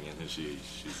thing swinging, and she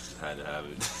had to have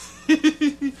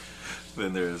it.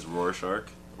 Then there's Rorschach.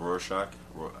 I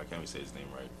can't even say his name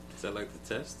right. Is that like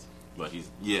the test? But he's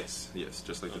yes,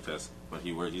 just like the test. But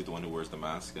he's the one who wears the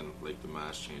mask, and like the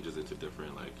mask changes into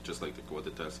different, like just like what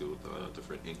the test with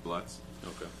different ink blots.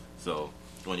 Okay. So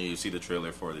when you see the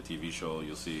trailer for the TV show,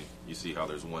 you see how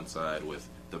there's one side with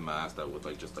the mask that with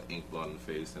like just the ink blot on the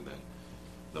face, and then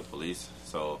the police.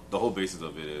 So the whole basis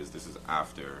of it is this is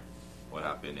after what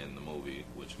happened in the movie,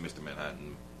 which Mr.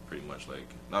 Manhattan pretty much like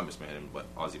not Mr. Manhattan but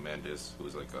Ozymandias, who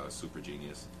was like a super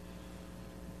genius.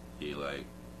 He like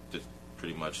just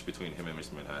pretty much between him and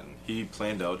Mr. Manhattan, he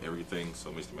planned out everything. So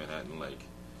Mr. Manhattan like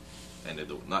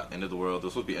not ended the world. It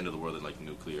was supposed to be end of the world in like a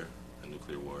nuclear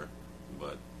war,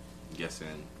 but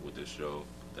guessing with this show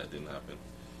that didn't happen.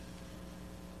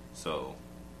 So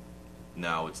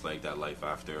now it's like that life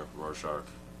after Rorschach.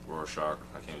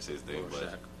 I can't even say his name,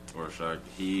 but Rorschach.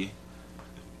 He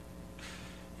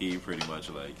pretty much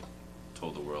like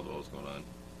told the world what was going on.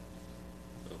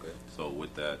 Okay. So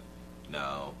with that,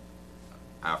 now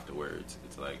afterwards,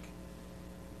 it's like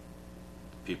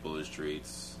people in the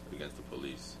streets against the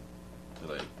police.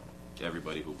 Like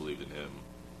everybody who believed in him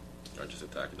are just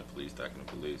attacking the police.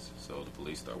 So the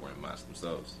police start wearing masks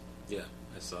themselves. Yeah,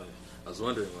 I saw it. I was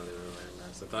wondering why they were wearing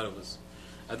masks. I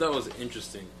thought it was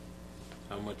interesting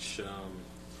how much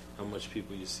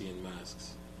people you see in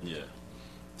masks. Yeah.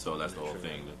 So that's the whole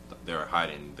thing. The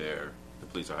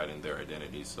police are hiding their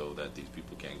identities so that these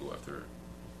people can't go after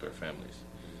their families.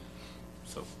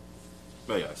 So,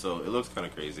 but yeah, so it looks kind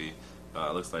of crazy.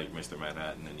 It looks like Mr.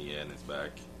 Manhattan in the end is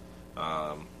back.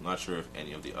 Not sure if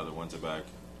any of the other ones are back.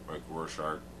 Like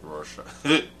Rorschach. Rorschach.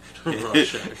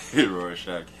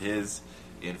 His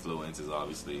influence is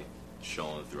obviously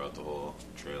shown throughout the whole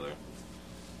trailer.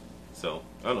 So,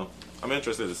 I don't know. I'm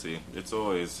interested to see. It's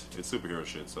superhero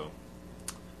shit, so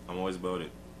I'm always about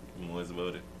it.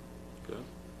 Okay.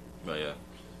 But yeah,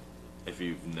 if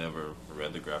you've never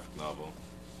read the graphic novel,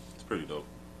 it's pretty dope.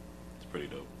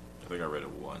 I think I read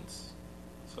it once,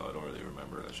 so I don't really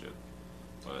remember that shit.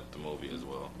 But the movie as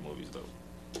well. The movie's dope.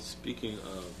 Speaking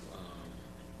of,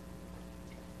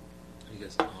 I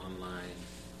guess online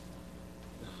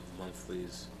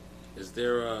monthlies, is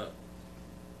there a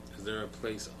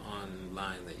place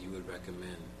online that you would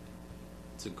recommend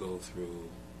to go through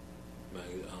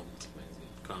magazine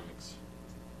comics?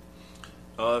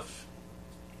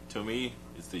 To me,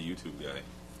 it's the YouTube guy.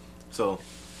 So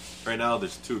right now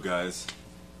there's two guys.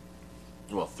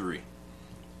 Well, three.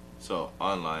 So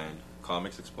online,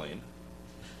 Comics Explained.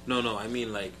 No, I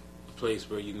mean like a place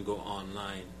where you can go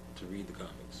online to read the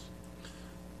comics.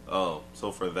 Oh,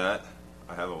 so for that,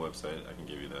 I have a website. I can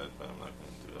give you that, but I'm not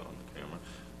going to do it on the camera.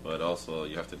 But also,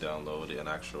 you have to download an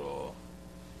actual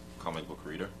comic book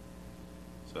reader.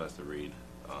 So that's to read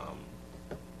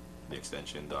the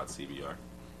extension .cbr.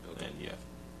 Okay. And yeah,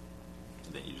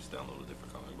 then you just download the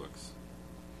different comic books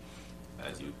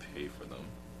as you pay for them.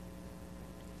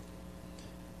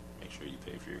 Make sure you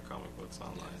pay for your comic books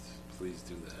online. Yes, please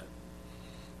do that.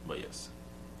 But yes,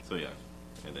 so yeah,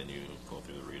 and then you go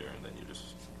through the reader and then you just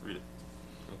read it.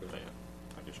 Okay. But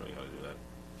yeah, I can show you how to do that.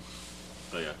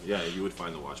 But yeah, you would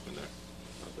find the Watchmen there.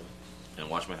 Okay. And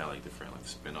Watchmen had like different like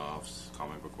spin-offs,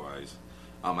 comic book wise.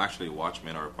 Actually,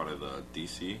 Watchmen are part of the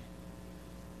DC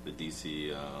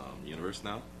universe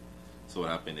now. So what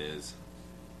happened is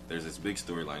there's this big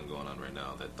storyline going on right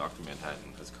now that Dr.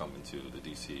 Manhattan has come into the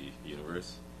DC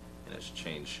universe and has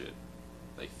changed shit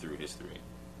like through history.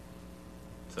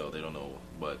 So they don't know,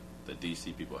 but the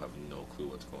DC people have no clue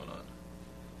what's going on.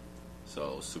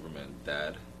 So Superman's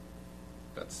dad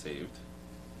got saved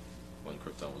when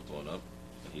Krypton was blown up,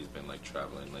 and he's been like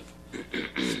traveling like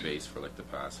space for like the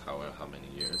past how many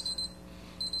years.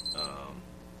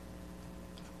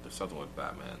 There's something with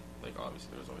Batman, like obviously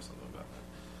there's always something with Batman,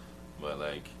 but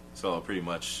like so pretty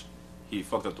much he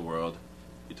fucked up the world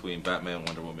between Batman,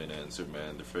 Wonder Woman, and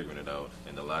Superman. They're figuring it out,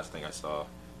 and the last thing I saw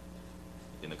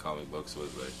in the comic books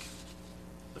was like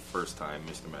the first time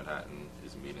Mr. Manhattan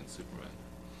is meeting Superman.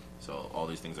 So all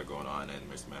these things are going on, and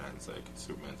Mr. Manhattan's like,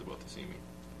 Superman's about to see me.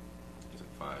 He's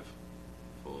like 5,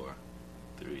 4,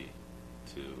 3,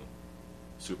 2.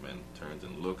 Superman turns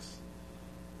and looks.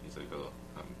 He's like, oh,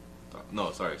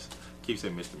 no, sorry. Keep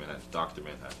saying Mr. Manhattan, Dr.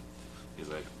 Manhattan. He's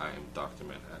like, I am Dr.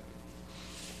 Manhattan.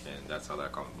 And that's how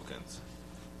that comic book ends.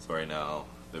 So right now,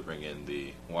 they're bringing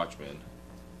the Watchmen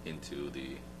into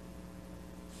the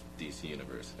DC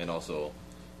universe. And also,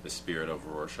 the spirit of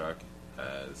Rorschach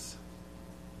has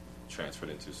transferred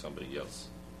into somebody else.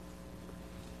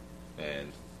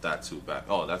 And that's who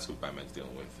Batman's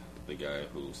dealing with. The guy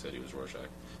who said he was Rorschach.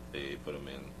 They put him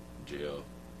in jail.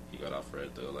 He got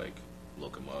offered to like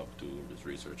look him up, do his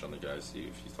research on the guy, see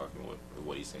if he's talking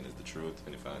what he's saying is the truth,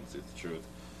 and he finds it's the truth.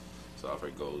 So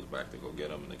Alfred goes back to go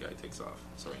get him, and the guy takes off.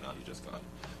 So right now he's just gone.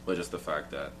 But just the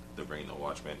fact that they're bringing the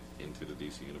Watchmen into the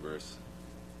DC universe,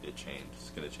 it changed.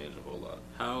 It's gonna change a whole lot.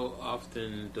 How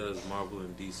often does Marvel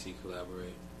and DC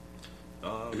collaborate?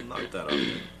 Not that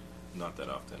often. Not that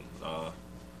often.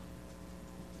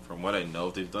 From what I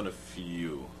know, they've done a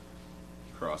few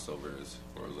crossovers,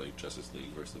 or like Justice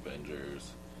League versus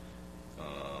Avengers.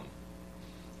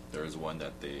 There was one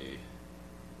that they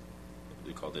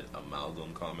they called it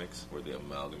amalgam comics, where they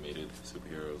amalgamated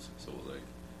superheroes. So it was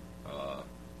like,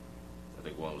 I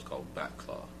think one was called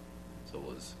Batclaw. So it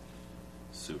was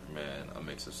Superman, a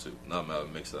mix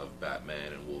of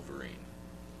Batman and Wolverine.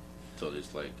 So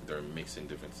it's like they're mixing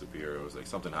different superheroes. Like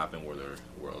something happened where their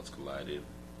worlds collided,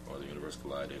 or the universe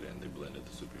collided, and they blended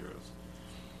the superheroes.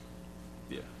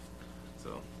 Yeah.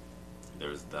 So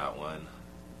there's that one.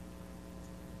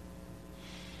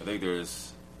 I think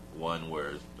there's one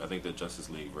where I think the Justice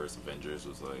League versus Avengers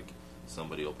was like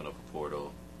somebody opened up a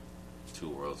portal, two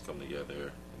worlds come together,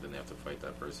 and then they have to fight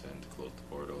that person to close the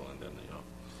portal, and then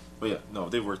But yeah, no,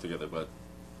 they've worked together, but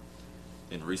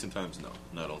in recent times, no,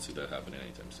 I don't see that happening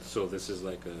anytime soon. So this is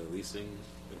like a leasing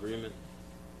agreement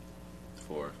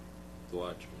For to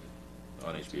watch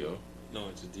on HBO? No,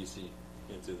 it's a DC.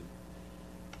 Into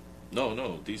No,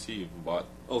 DC bought.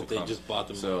 oh, the they comic. just bought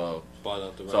them. So bought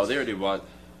out the rights. So they already bought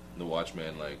the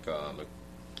Watchmen. Like I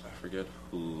forget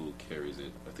who carries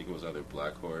it. I think it was either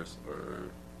Black Horse or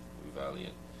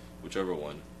Valiant, whichever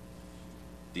one.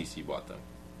 DC bought them,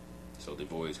 so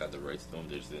they've always had the rights to them.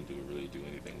 They just didn't really do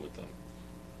anything with them.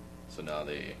 So now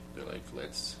they're like,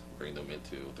 let's bring them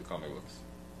into the comic books,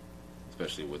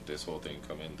 especially with this whole thing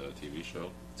coming, the TV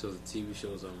show. So the TV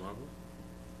show is on Marvel?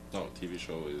 No, TV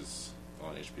show is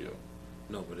on HBO.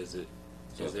 No, but is it?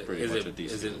 So is it's it, pretty is much it, a DC.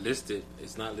 is it listed?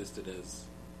 It's not listed as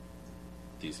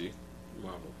DC?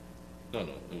 Marvel. No,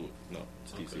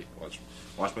 it's DC. Okay.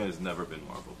 Watchmen has never been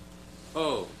Marvel.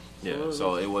 Oh. Yeah,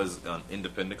 so it was an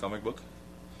independent comic book.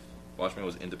 Watchmen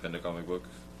was an independent comic book,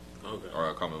 Okay. or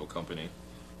a comic book company,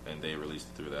 and they released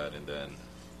it through that, and then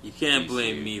You can't DC,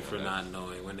 blame me for yeah. not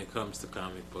knowing when it comes to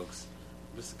comic books.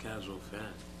 I'm just a casual fan.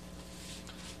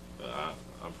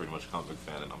 I'm pretty much a comic book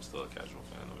fan, and I'm still a casual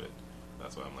fan of it.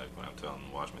 That's why I'm like, when I'm telling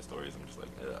Watchmen stories, I'm just like,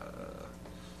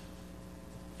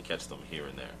 I catch them here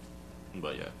and there.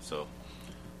 But yeah, so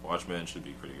Watchmen should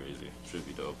be pretty crazy. Should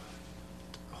be dope.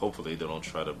 Hopefully they don't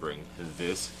try to bring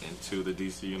this into the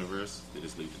DC universe. They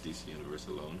just leave the DC universe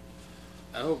alone.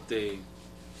 I hope they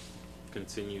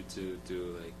continue to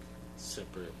do like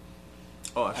separate,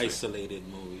 Oh, actually, isolated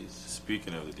movies.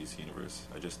 speaking of the DC universe,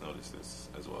 I just noticed this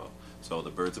as well. So the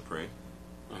Birds of Prey,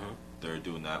 they're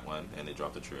doing that one, and they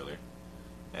dropped the trailer.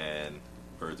 And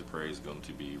Birds of Prey is going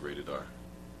to be rated R.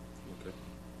 Okay.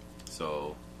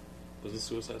 So Was it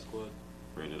Suicide Squad?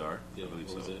 rated R, Yeah. I believe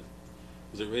What was so. it?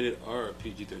 Was it rated R or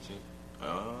PG-13?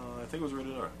 I think it was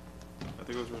rated R.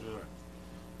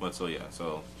 But so yeah,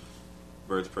 so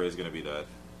Birds of Prey is gonna be that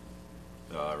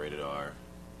rated R.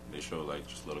 They show like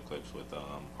just little clips with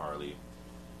Harley.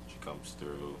 She comes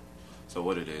through. So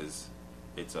what it is,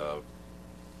 it's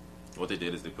what they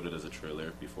did is they put it as a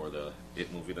trailer before the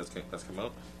It movie that's come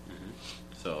out. Mm-hmm.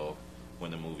 So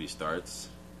when the movie starts,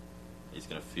 it's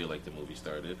gonna feel like the movie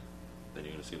started. Then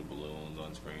you're gonna see the balloons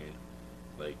on screen,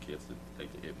 like it's like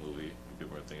the It movie.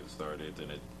 People are thinking it started.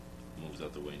 Then it moves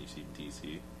out the way, and you see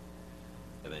DC,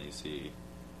 and then you see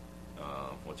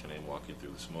what's her name walking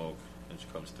through the smoke, and she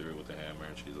comes through with a hammer,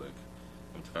 and she's like,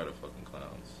 "I'm tired of fucking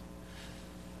clowns."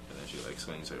 And then she like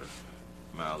swings her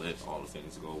mallet, all the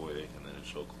things go away, and then it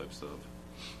show clips of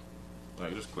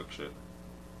like just quick shit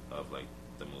of like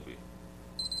the movie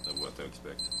of what to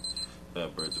expect.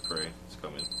 Birds of Prey is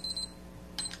coming.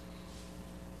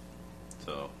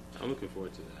 So I'm looking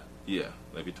forward to that. yeah,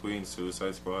 like between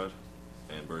Suicide Squad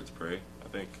and Birds of Prey, I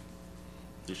think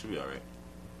they should be alright.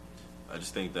 I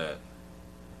just think that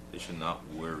they should not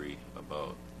worry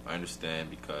about. I understand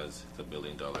because it's $1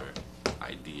 billion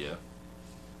idea,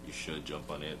 you should jump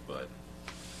on it, but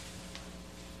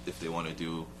if they want to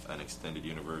do an extended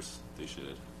universe, they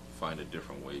should find a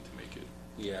different way to make it.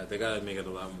 Yeah, they gotta make it a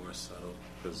lot more subtle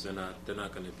because they're not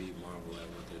gonna beat Marvel at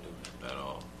what they're doing. At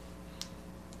all.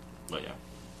 But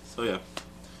yeah.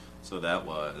 So that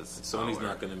was. Sony's our-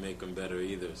 not gonna make them better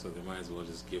either, so they might as well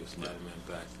just give Spider-Man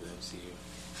back to the MCU.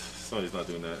 Sony's not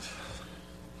doing that.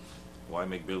 Why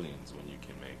make billions when you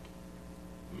can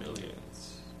make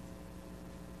millions?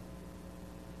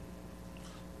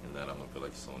 And then I'm gonna put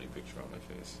like a Sony picture on my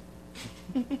face.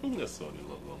 The Sony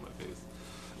logo on my face.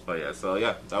 But yeah, so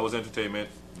yeah, that was entertainment,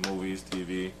 movies,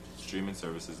 TV, streaming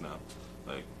services now.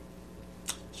 Like,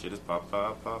 shit is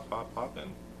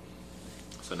popping.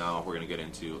 So now we're gonna get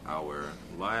into our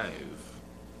live.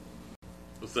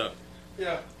 What's up?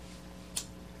 Yo,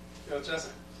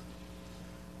 Justin.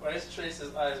 Why does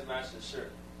Trace's eyes match his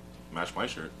shirt? Match my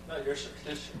shirt. Not your shirt,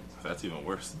 his shirt. That's even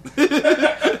worse.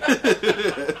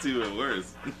 That's even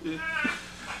worse.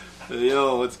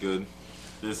 Yo, what's good?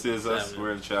 This is us.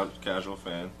 We're the Casual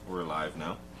Fan. We're live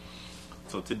now.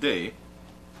 So today,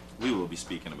 we will be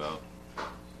speaking about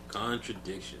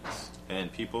Contradictions.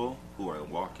 and people who are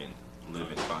walking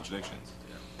live in contradictions.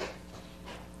 Yeah.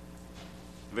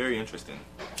 Very interesting.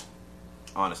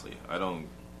 Honestly, I don't.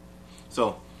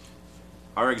 So,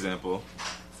 our example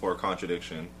for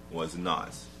contradiction was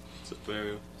Nas. So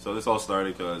very. So this all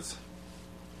started because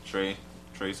Trace,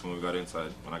 when we got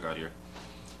inside, when I got here,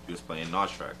 he was playing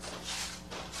Nas tracks.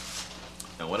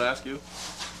 And what I asked you? I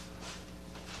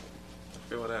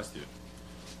forget what I asked you.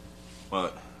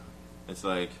 Well, it's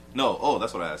like, no, oh,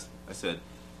 that's what I asked. I said,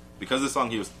 because the song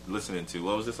he was listening to,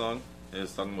 what was the song? It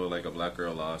was talking about like a black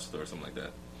girl lost or something like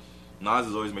that. Nas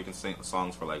is always making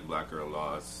songs for like black girl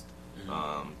lost,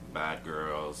 bad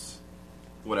girls,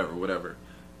 whatever.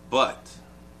 But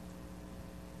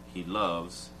he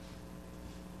loves,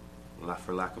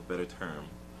 for lack of a better term,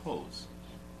 hoes.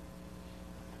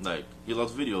 Like, he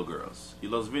loves video girls. He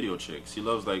loves video chicks. He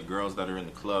loves like girls that are in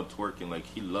the club twerking. Like,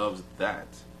 he loves that.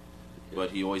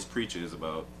 But he always preaches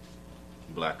about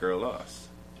black girl lost.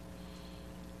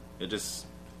 It's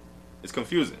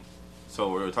confusing.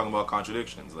 So we're talking about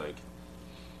contradictions. Like,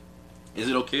 is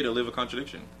it okay to live a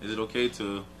contradiction? Is it okay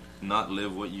to not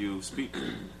live what you speak?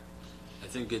 I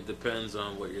think it depends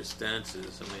on what your stance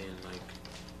is. I mean, like,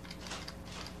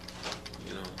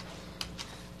 you know,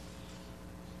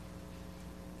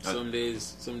 some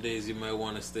days you might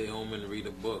want to stay home and read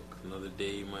a book. Another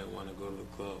day you might want to go to the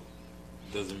club.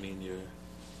 Doesn't mean you're.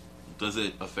 Does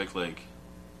it affect like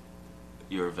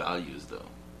your values though?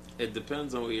 It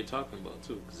depends on what you're talking about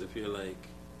too. Because if you're like,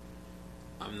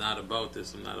 I'm not about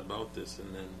this, and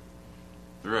then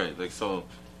Right. Like, so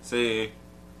say.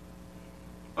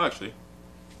 Oh, actually,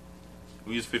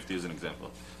 we use 50 as an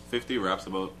example. 50 raps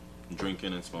about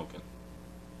drinking and smoking,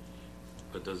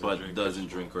 but but doesn't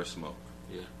drink or smoke.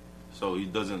 Yeah. So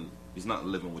he's not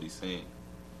living what he's saying.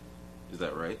 Is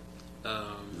that right?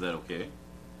 Is that okay?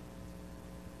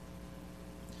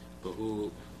 But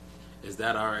is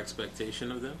that our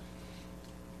expectation of them?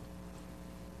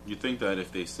 You think that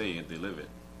if they say it, they live it.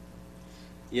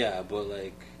 Yeah, but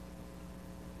like,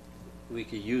 we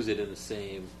could use it in the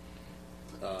same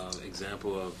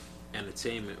example of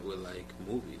entertainment with like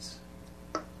movies.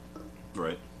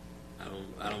 Right.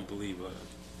 I don't believe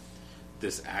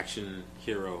this action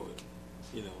hero,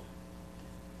 you know,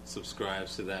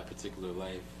 subscribes to that particular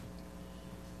life.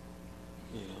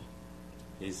 You know,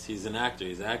 he's an actor.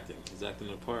 He's acting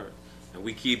a part, and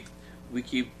we keep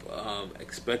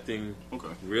expecting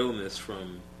realness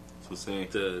from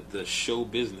the show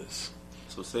business.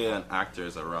 So say an actor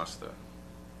is a Rasta.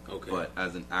 Okay. But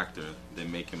as an actor, they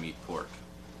make him eat pork.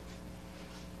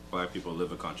 Black people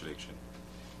live a contradiction.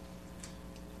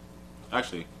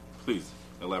 Actually, please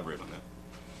elaborate on that.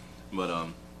 But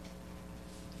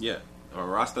yeah, a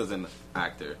Rasta's an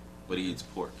actor, but he eats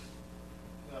pork.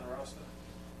 Not a Rasta.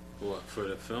 What, for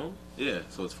the film? Yeah,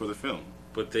 so it's for the film.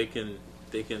 But they can.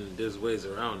 There's ways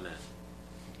around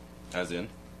that. As in?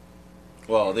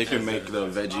 Well, they can As make in, the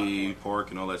veggie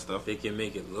pork and all that stuff. They can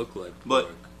make it look like But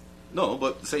pork. no,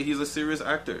 but say he's a serious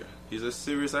actor. He's a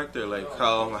serious actor, like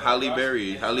how Halle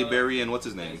Berry, and what's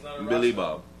his name, Billy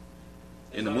Bob.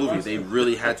 In the movie, they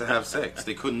really had to have sex.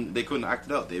 They couldn't act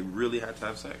it out. They really had to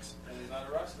have sex. And he's not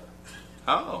a Rasta.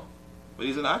 How? But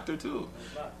he's an actor too.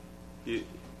 He's not.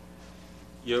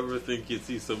 You ever think you'd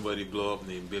see somebody blow up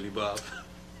named Billy Bob?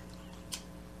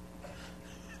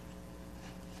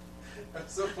 I'm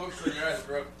so focused on your ass,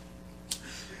 bro.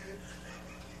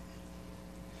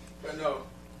 But no,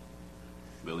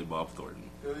 Billy Bob Thornton.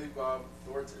 Billy Bob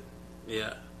Thornton.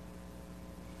 Yeah.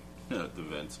 The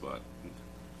vent spot.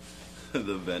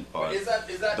 The vent pod. Is that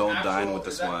Don't actual, dine with the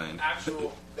is swine. That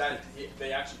actual that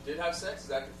they actually did have sex? Is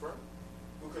that confirmed?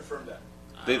 Who confirmed that?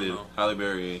 They I don't did. know. Halle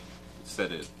Berry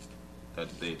said it. That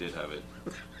they did have it.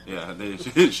 Yeah,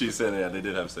 she said yeah, they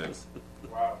did have sex.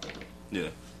 Wow. Yeah,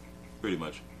 pretty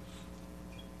much.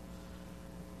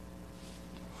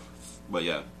 But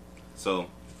yeah, so.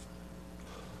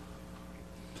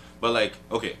 But like,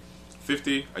 okay,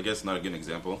 50, I guess not a good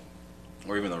example.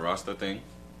 Or even the Rasta thing.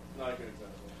 Not a good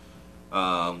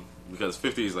example. Because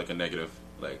 50 is like a negative.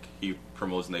 Like, he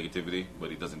promotes negativity, but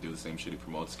he doesn't do the same shit he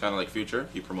promotes. Kind of like Future.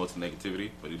 He promotes negativity,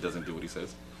 but he doesn't do what he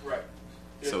says. Right.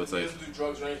 So it's he like- doesn't do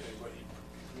drugs or anything, but he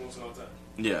promotes it all the time.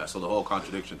 Yeah, so the whole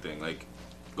contradiction thing. Like,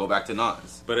 go back to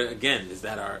Nas. But again, is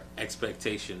that our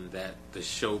expectation that the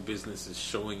show business is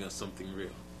showing us something real?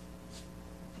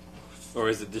 Or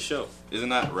is it the show? Isn't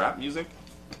that rap music?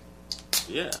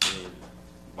 Yeah, I mean,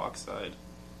 Box side.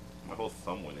 My whole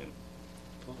thumb went in.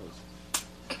 pause.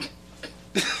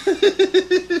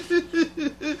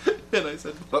 And I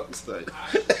said box side.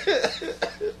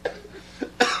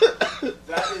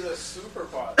 That is a super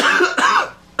pod.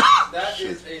 That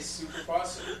is a super pod.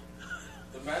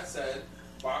 The man said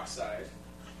box side.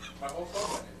 My whole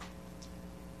phone went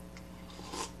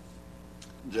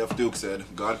in. Jeff Duke said,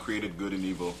 God created good and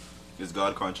evil. Is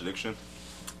God contradiction?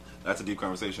 That's a deep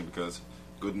conversation because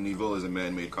good and evil is a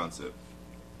man-made concept.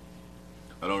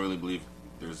 I don't really believe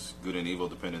there's good and evil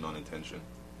dependent on intention.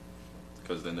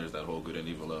 Because then there's that whole good and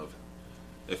evil of,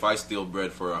 if I steal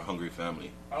bread for a hungry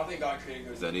family, I don't think God created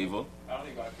good. is that evil? I don't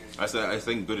think God created. I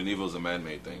think good and evil is a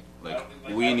man-made thing. Like, I don't think-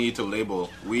 like, I we don't- need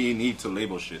to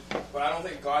label shit. But I don't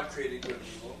think God created good and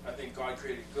evil. I think God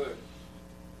created good,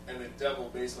 and the devil,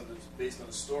 based on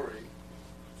the story,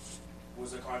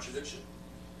 was a contradiction.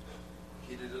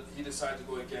 He decided to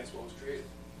go against what was created.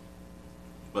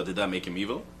 But did that make him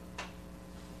evil?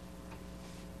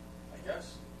 I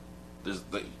guess. There's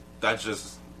like, that's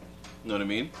just, you know what I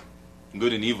mean?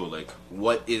 Good and evil. Like,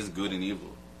 what is good and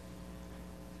evil?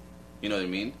 You know what I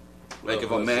mean? Like,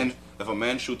 Well, if a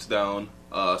man shoots down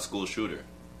a school shooter,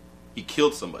 he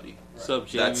killed somebody. What's up,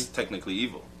 Jamie? That's technically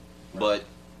evil. But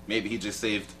maybe he just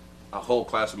saved a whole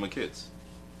classroom of kids.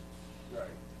 Right.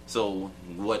 So,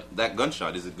 what, that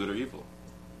gunshot, is it good or evil?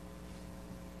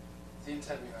 The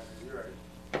intent behind it. You're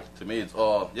right. To me, it's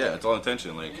all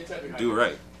intention. Like, The intent behind do it.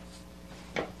 right.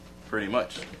 Pretty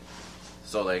much.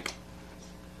 So, like,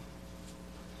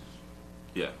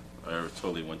 yeah, I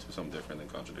totally went to something different than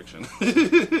contradiction.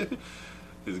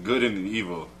 It's good and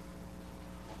evil.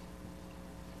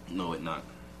 No, it not.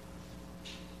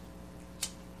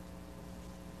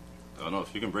 I don't know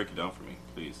if you can break it down for me,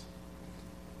 please.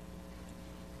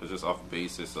 It's just off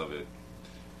basis of it.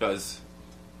 Because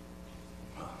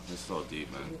this is so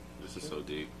deep, man. This is so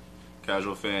deep.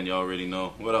 Casual fan, you already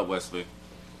know. What up, Wesley?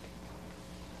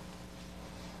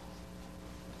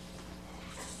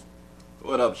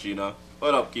 What up, Sheena?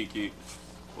 What up, Kiki?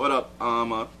 What up,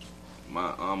 Ama?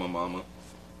 My Ama mama.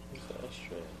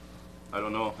 I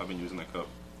don't know. I've been using that cup.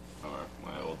 Or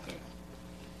my old thing.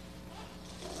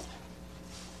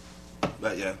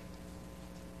 But yeah.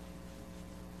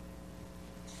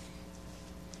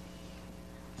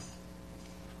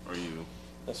 Are you?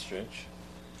 That's strange.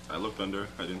 I looked under.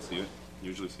 I didn't see it.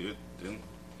 Usually see it. Didn't.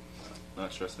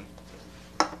 Not stressing.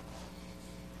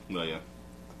 But yeah.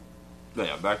 But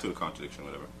yeah, back to the contradiction,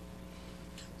 whatever.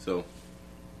 So,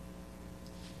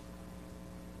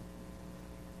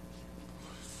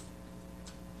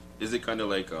 is it kind of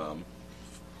like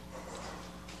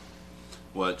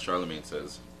what Charlemagne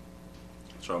says?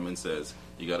 Charlemagne says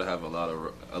you got to have a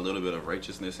little bit of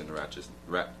righteousness and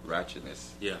ratchetness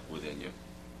Yeah. within you.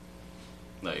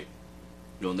 Like,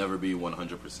 you'll never be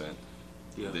 100%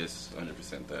 Yeah. this,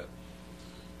 100% that.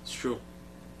 It's true.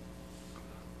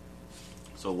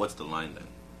 So what's the line then?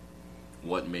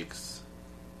 What makes...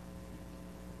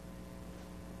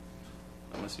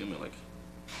 I'm assuming like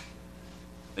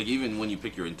even when you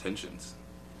pick your intentions,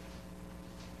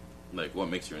 like what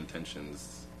makes your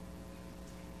intentions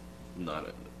not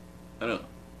I don't know.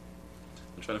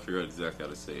 I'm trying to figure out exactly how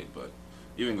to say it, but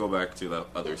even go back to that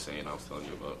other saying I was telling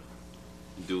you about.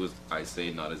 Do as I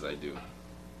say, not as I do.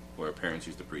 Where parents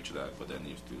used to preach that, but then they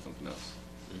used to do something else.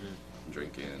 Mm-hmm.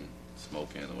 Drinking,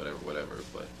 smoking, whatever,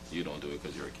 but you don't do it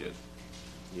because you're a kid.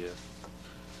 Yeah.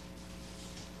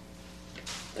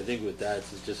 I think with that,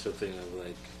 it's just a thing of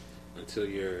like, until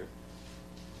you're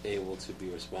able to be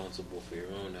responsible for your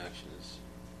own actions.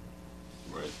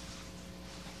 Right.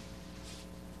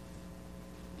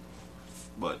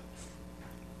 But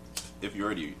if you're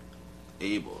already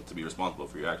able to be responsible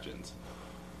for your actions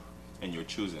and you're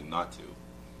choosing not to,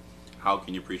 how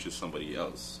can you preach to somebody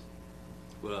else?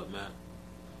 What up, Matt?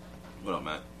 What up,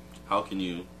 Matt? How can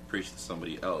you preach to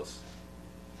somebody else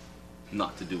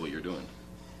not to do what you're doing?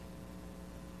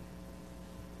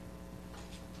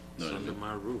 It's No, under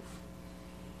my roof.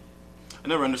 I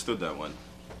never understood that one.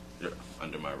 You're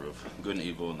under my roof. Good and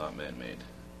evil, not man-made.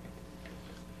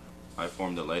 I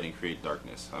form the light and create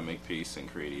darkness. I make peace and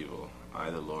create evil.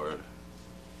 I, the Lord,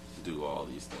 do all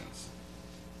these things.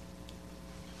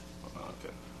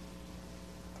 Okay.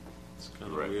 It's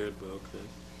kind of Right. weird, but okay.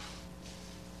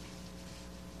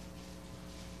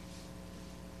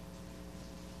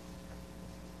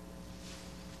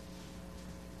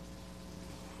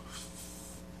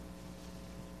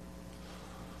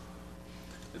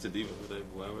 It's a deep.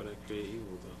 Why would I create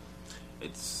evil though?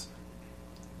 It's.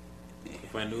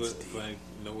 If I knew it's it, if deep. I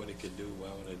know what it could do, why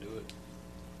would I do it?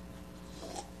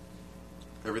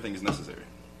 Everything is necessary.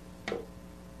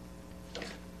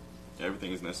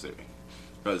 Everything is necessary.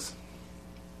 Because,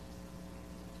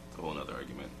 it's a whole other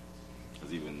argument.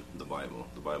 Because even the Bible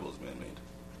is man-made.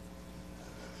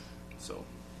 So,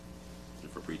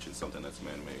 if we're preaching something that's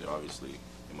man-made, obviously,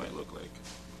 it might look like...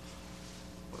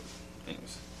 But,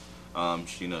 anyways.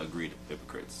 Sheena agreed,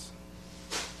 hypocrites.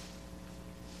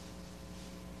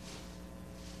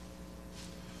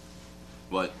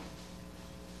 But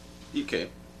okay,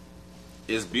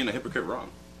 is being a hypocrite wrong?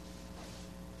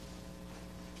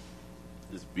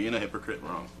 Is being a hypocrite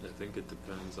wrong? I think it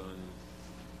depends on,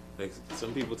 like,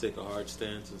 some people take a hard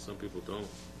stance and some people don't.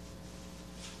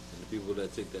 And the people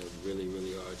that take that really,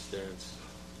 really hard stance,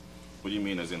 What do you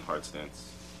mean as in hard stance?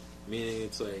 meaning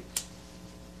it's like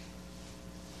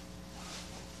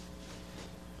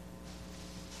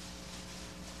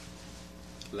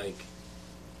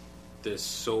they're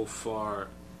so far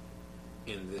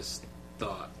in this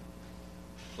thought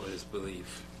or this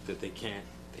belief that they can't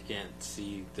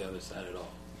see the other side at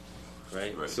all,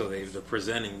 right? Right. So they're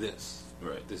presenting this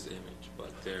Right. image,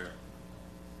 but they're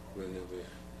really over here,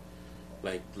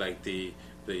 like the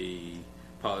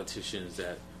politicians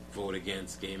that vote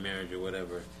against gay marriage or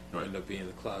whatever Right. end up being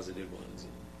the closeted ones,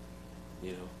 and,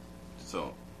 you know.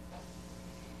 So,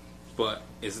 But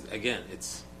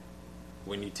it's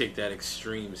when you take that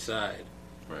extreme side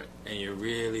right. and you're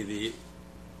really the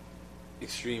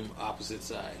extreme opposite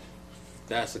side.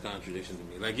 That's a contradiction to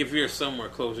me. Like if you're somewhere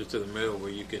closer to the middle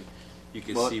where you can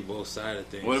Well, see both sides of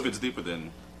things. What if it's deeper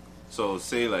than? So,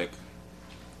 say like,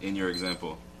 in your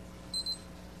example.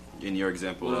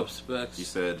 What up, Specs? You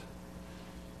said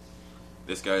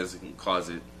this guy's in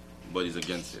closet, but he's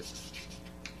against it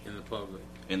In the public.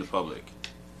 in the public.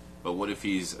 But what if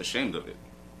he's ashamed of it?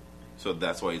 So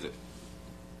that's why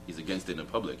he's against it in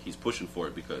public. He's pushing for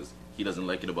it because he doesn't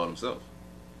like it about himself.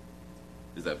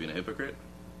 Is that being a hypocrite?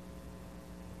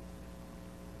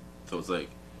 So it's like,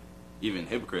 even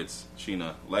hypocrites,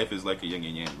 Sheena, life is like a yin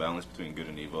and yang, balance between good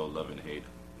and evil, love and hate,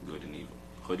 good and evil.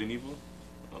 Hood and evil?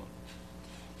 Oh.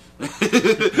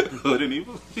 Hood and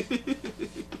evil?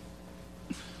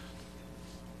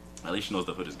 At least she knows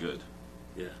the hood is good.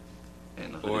 Yeah.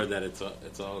 And the hood Or is- that it's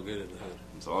all good in the hood.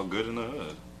 it's all good in the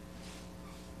hood.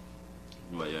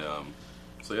 But yeah,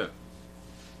 so yeah.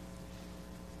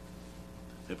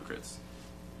 Hypocrites.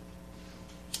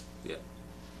 Yeah.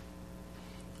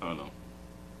 I don't know.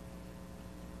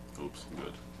 Oops,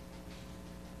 good.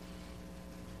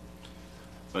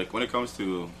 Like when it comes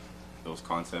to those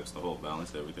concepts, the whole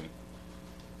balance, everything,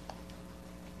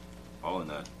 all in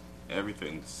that,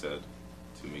 everything said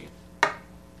to me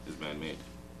is man-made.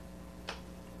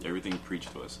 Everything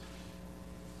preached to us.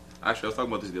 Actually, I was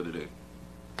talking about this the other day.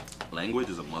 Language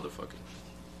is a motherfucker.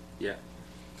 Yeah.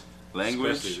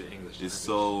 Language Especially the English is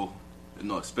so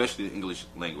no, especially the English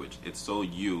language. It's so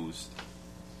used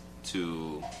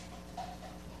to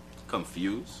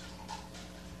confuse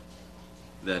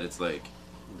that it's like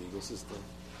Legal system.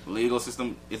 legal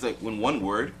system. It's like when one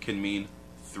word can mean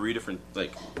three different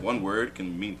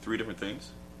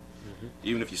things. Mm-hmm.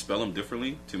 Even if you spell them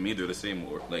differently, to me they're the same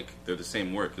word. Like they're the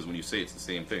same word because when you say it's the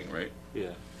same thing, right?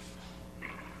 Yeah.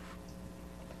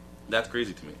 That's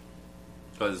crazy to me.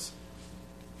 Because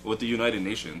with the United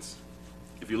Nations,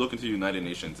 if you look into the United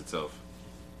Nations itself,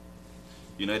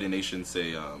 United Nations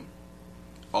say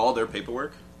all their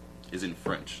paperwork is in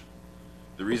French.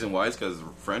 The reason why is because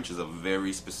French is a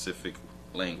very specific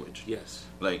language. Yes.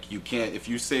 Like you can't, if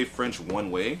you say French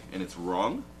one way and it's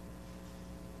wrong,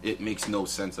 it makes no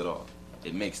sense at all.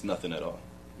 It makes nothing at all.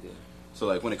 Yeah. So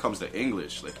like when it comes to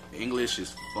English, like English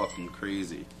is fucking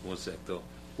crazy. One sec though.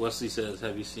 Wesley says,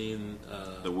 "Have you seen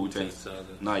The Wu-Tang Saga?"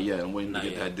 Not yet. I'm waiting Not to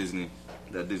get yet.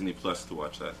 that Disney Plus to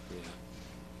watch that. Yeah.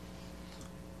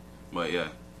 But yeah.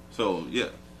 So yeah.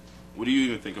 What do you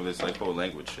even think of this like whole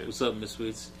language shit? What's up, Miss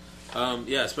Sweets?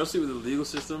 Yeah, especially with the legal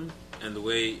system and the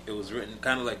way it was written,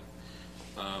 kind of like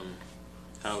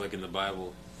how like in the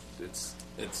Bible, it's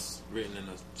written in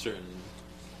a certain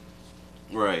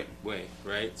Right. way,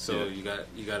 right? So Yeah.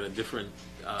 you got a different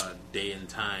day and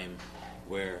time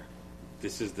where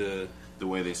this is the The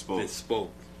way they spoke. it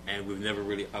spoke, and we've never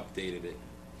really updated it.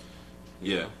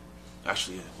 you Yeah. know?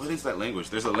 Actually, yeah. What is that language?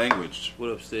 There's a language.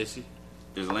 What up, Stacy?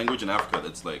 There's a language in Africa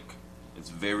that's like, it's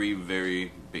very,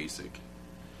 very basic.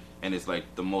 And it's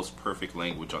like the most perfect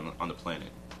language on the planet.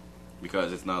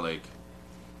 Because it's not like,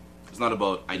 it's not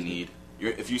about I need.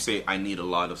 If you say I need a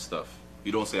lot of stuff,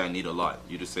 you don't say I need a lot.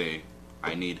 You just say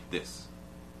I need this.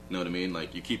 You know what I mean?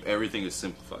 Like you keep everything is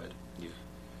simplified. Yeah.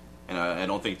 And I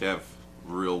don't think they have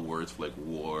real words for like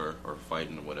war or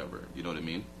fighting or whatever. You know what I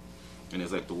mean? And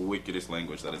it's like the wickedest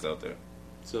language that is out there.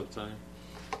 What's up, Time?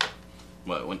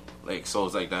 But when like so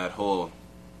it's like that whole.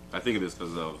 I think of this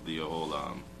because of the whole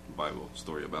Bible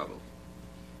story of Babel.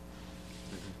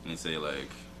 Mm-hmm. And they say like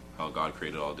how God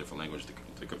created all different languages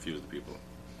to confuse the people.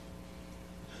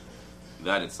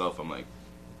 That itself, I'm like,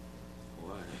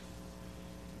 Why?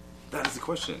 that is the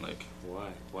question. Like,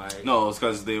 Why? no, it's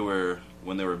because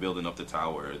when they were building up the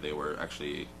tower, they were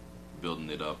actually building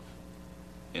it up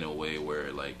in a way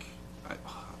where like,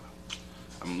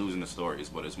 I'm losing the stories,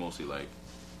 but it's mostly like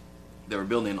they were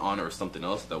building in honor of something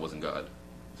else that wasn't God.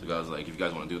 So God was like, if you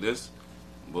guys want to do this,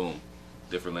 boom,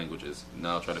 different languages.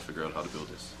 Now try to figure out how to build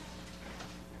this.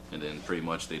 And then pretty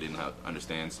much they didn't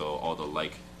understand, so all the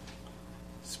like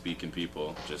speaking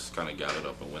people just kind of gathered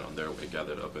up and went on their way,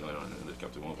 gathered up and went on, and they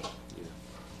kept it moving. Yeah.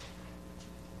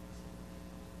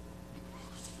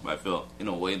 But I feel, in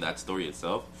a way, that story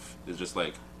itself is just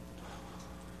like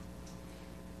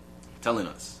telling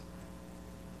us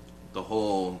the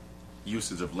whole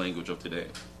usage of language of today.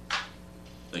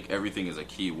 Like, everything is a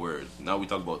key word. Now we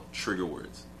talk about trigger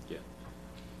words. Yeah.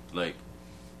 Like,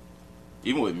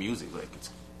 even with music, like, it's,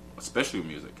 especially with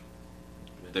music,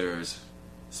 there's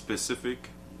specific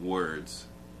words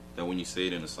that when you say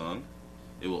it in a song,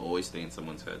 it will always stay in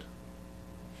someone's head.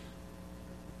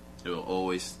 It will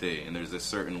always stay. And there's a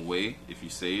certain way, if you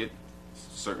say it,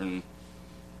 certain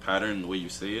pattern, the way you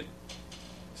say it,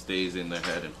 stays in their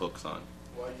head and hooks on.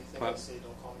 Why do you think I say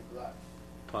don't call me black?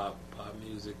 Pop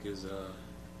music is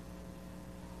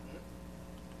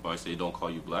Why I say don't call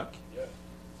you black? Yeah.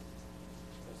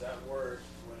 Because that word,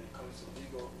 when it comes to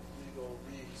legal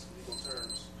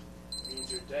terms,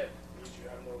 means you're dead. Means you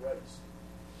have no rights.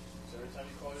 So every time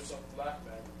you call yourself black,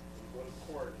 man, when you go to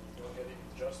court and you don't get any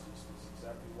justice, that's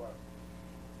exactly why.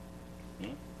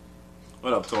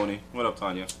 What up, Tony? What up,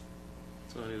 Tanya?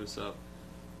 Tony, what's up?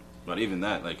 But even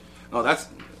that, like, no, that's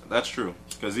true.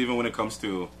 Because even when it comes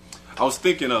to, I was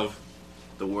thinking of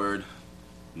the word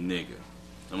nigga.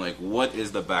 I'm like, what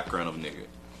is the background of nigga?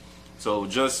 So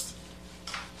just,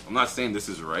 I'm not saying this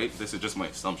is right. This is just my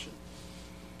assumption.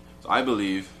 So I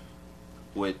believe,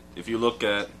 if you look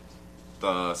at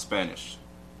the Spanish,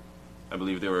 I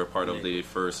believe they were a part of the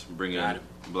first bringing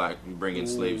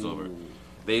slaves over.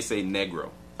 They say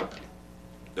negro.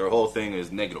 Their whole thing is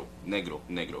negro. I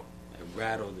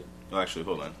rattled it. Oh, actually,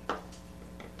 hold on. But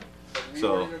we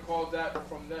So- weren't even called that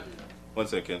from them, you know. 1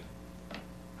 second.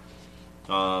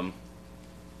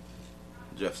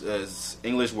 Jeff says,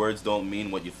 English words don't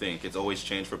mean what you think. It's always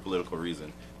changed for political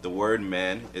reason. The word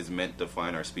man is meant to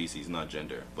define our species, not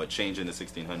gender. But changed in the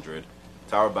 1600.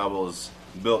 Tower of Babel is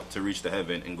built to reach the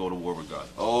heaven and go to war with God.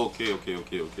 Okay. And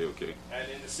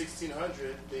in the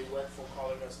 1600, they went from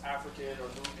calling us African or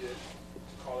Nubian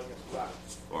to calling us black.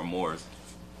 Or Moors.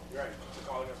 Right, to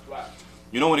calling us black.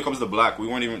 You know, when it comes to black, we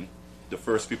weren't even the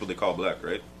first people they call black,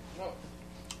 right? No.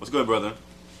 What's good, brother?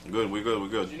 Good, we're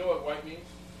good. Do you know what white means?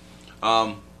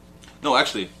 No,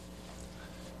 actually,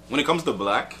 when it comes to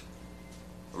black,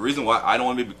 the reason why I don't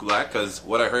want to be black, because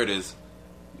what I heard is,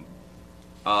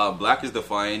 black is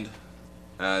defined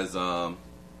as Dead.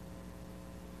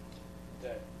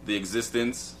 the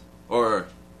existence, or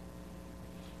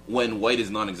when white is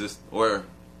non-existent, or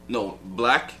no,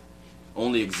 black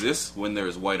only exists when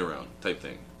there's white around, type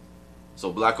thing.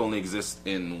 So black only exists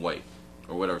in white,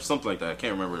 or whatever, something like that. I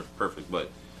can't remember it perfect, but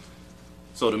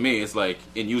so to me, it's like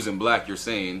in using black, you're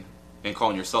saying, and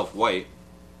calling yourself white,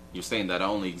 you're saying that I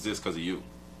only exist because of you.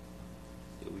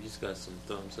 Yeah, we just got some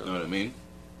thumbs up. You know what I mean?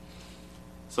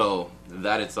 So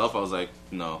that itself, I was like,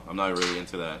 no, I'm not really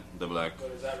into that. The black.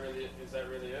 But is that really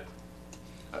it?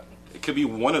 It could be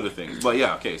one of the things, but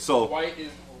yeah, okay. So White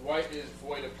is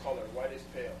void of color. White is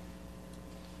pale.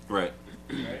 right,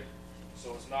 Right?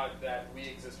 So it's not that we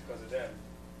exist because of them.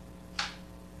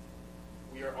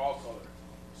 We are all color.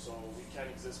 So we can't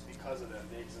exist because of them.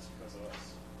 They exist because of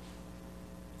us.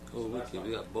 Oh, that's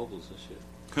we got bubbles and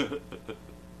shit.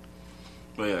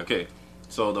 but yeah, okay.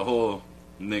 So the whole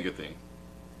nigga thing.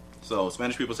 So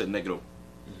Spanish people said negro,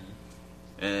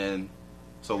 and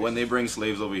so when they bring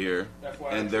slaves over here,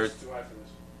 FYI, and they're too high for this.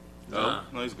 oh,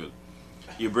 no, he's good.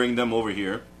 You bring them over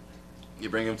here, you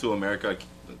bring them to America,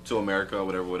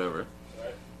 whatever.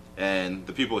 Right? And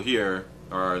the people here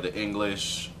are the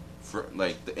English,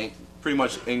 pretty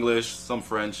much English, some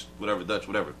French, whatever, Dutch,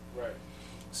 whatever. Right.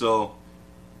 So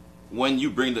when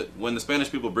the Spanish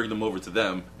people bring them over to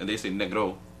them and they say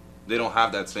negro, they don't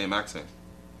have that same accent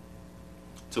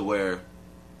to where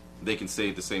they can say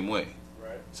it the same way.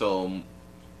 Right. So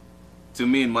to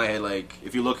me, in my head, like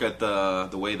if you look at the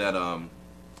way that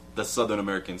the Southern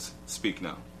Americans speak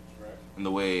now, Right. and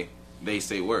the way they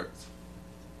say words,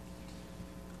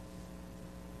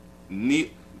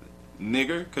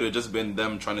 nigger could have just been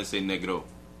them trying to say negro.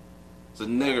 So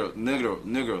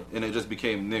negro, and it just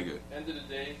became nigger. End of the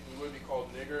day, we would be called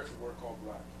nigger if we were called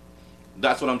black.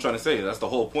 That's what I'm trying to say. That's the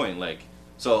whole point. Like,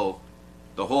 so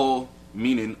the whole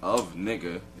meaning of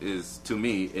nigger is, to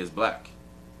me, is black.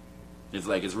 It's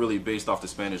like, it's really based off the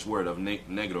Spanish word of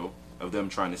negro, of them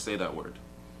trying to say that word.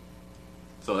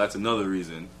 So that's another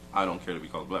reason I don't care to be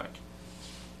called black.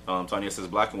 Tanya says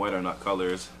black and white are not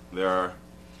colors. There are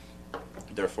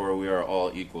Therefore, we are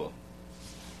all equal.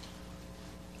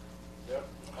 Yep.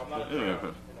 I'm not a crayon in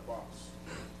a box.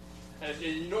 And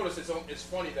you notice it's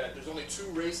funny that there's only two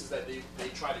races that they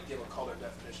try to give a color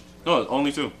definition to. No,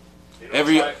 only two. They don't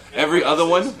Every try- every other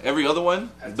everybody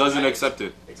one has doesn't denied it. accept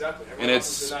it, Exactly. and Everyone else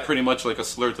has it's denied pretty it. much like a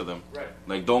slur to them. Right.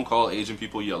 Like, don't call Asian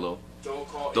people yellow. Don't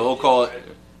call. Don't Indians call, red.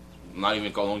 not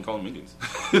even call them Indians.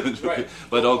 Right.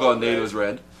 But don't call red. natives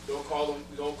red. Don't call them.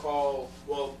 Don't call.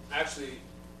 Well, actually,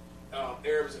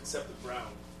 Arabs accept the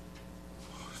brown.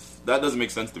 That doesn't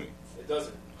make sense to me. It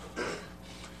doesn't.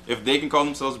 If they can call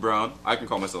themselves brown, I can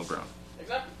call myself brown.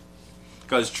 Exactly.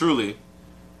 Because truly,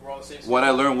 We're on the same. what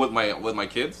I learned with my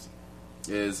kids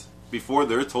is before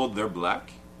they're told they're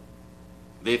black,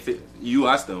 you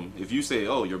ask them, if you say,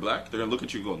 "Oh, you're black," they're gonna look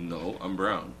at you and go, "No, I'm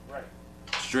brown." Right.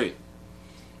 Straight.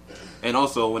 And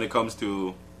also, when it comes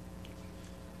to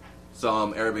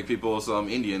some Arabic people, some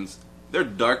Indians, they're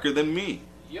darker than me.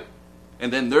 Yep.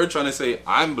 And then they're trying to say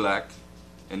I'm black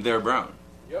and they're brown.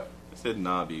 Yep. I said,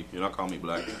 nah, B, you're not calling me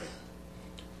black.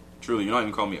 Truly, you're not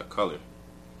even calling me a color.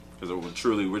 Because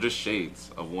we're just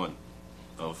shades of one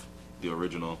of the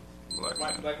original black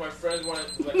man. Like my friends want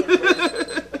to.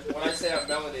 When I say I'm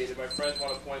melanated, my friends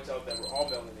want to point out that we're all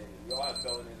melanated. We all have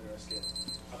melanin in our skin.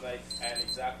 I'm like, and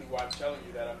exactly why I'm telling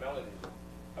you that I'm melanated.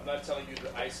 I'm not telling you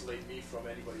to isolate me from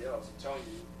anybody else. I'm telling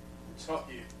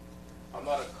you, I'm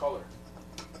not a color.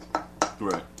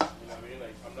 Right. You know what I mean?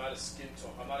 Like, I'm not a skin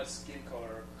tone. I'm not a skin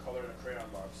color in a crayon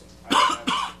box.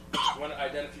 If you want to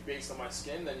identify based on my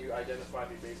skin, then you identify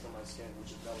me based on my skin,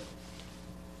 which is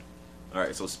melanin.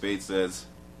 Alright, so Spade says,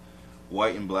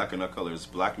 white and black are not colors.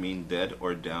 Black mean dead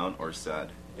or down or sad.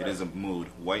 It is a mood.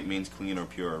 White means clean or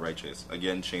pure or righteous.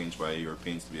 Again, changed by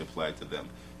Europeans to be applied to them.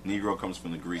 Negro comes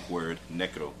from the Greek word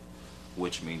necro,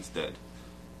 which means dead.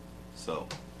 So,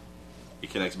 it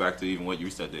connects back to even what you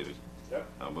said, David. Yep.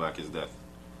 How black is death.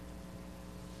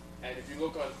 And if you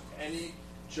look on any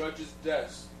judge's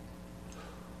desk,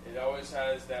 it always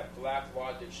has that black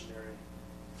law dictionary.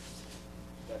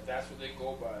 That's what they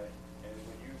go by. And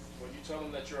when you tell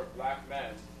them that you're a black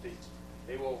man,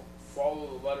 they will follow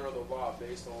the letter of the law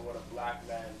based on what a black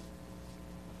man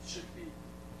should be.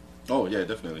 Oh, yeah,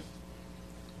 definitely.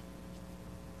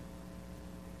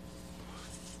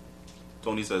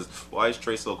 Tony says, why is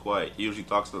Trey so quiet? He usually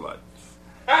talks a lot.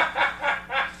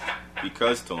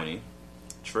 Because, Tony,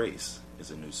 Trace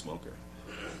is a new smoker.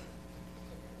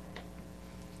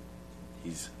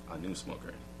 He's a new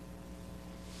smoker.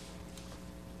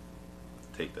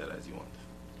 Take that as you want.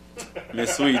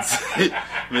 Miss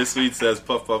Sweet says,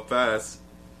 puff, puff, pass.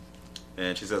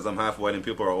 And she says, I'm half white and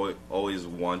people are always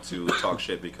want to talk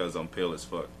shit because I'm pale as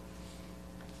fuck.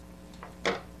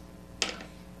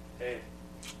 Hey,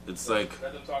 It's like,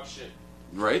 let them talk shit.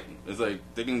 right? It's like,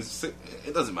 they can sit,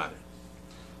 it doesn't matter.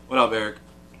 What up, Eric?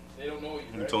 They don't know you,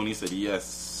 And right? Tony said,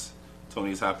 yes.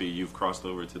 Tony's happy you've crossed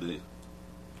over to the,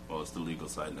 well, it's the legal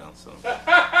side now, so.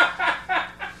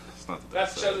 It's not the best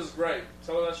That's side. Cheddar's gripe.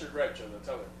 Tell her that's your gripe, Cheddar.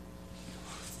 Tell her.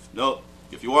 No,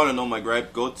 if you want to know my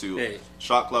gripe, go to Hey.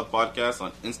 Shot Club Podcast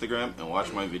on Instagram and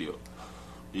watch my video.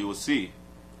 You will see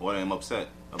what I am upset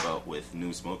about with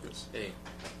new smokers.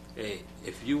 Hey,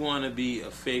 if you want to be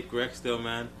a fake Rexdale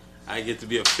man, I get to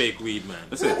be a fake weed man.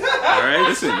 Listen, All right?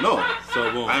 listen, no. So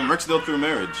boom. I'm Rexdale through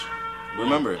marriage.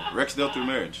 Remember, Rexdale through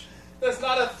marriage. That's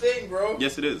not a thing, bro.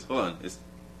 Yes, it is. Hold on. Hold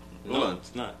No, on.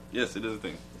 it's not. Yes, it is a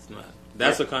thing. It's not.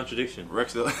 That's a contradiction.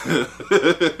 Rexdale.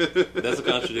 That's a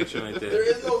contradiction right there. There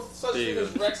is no such There you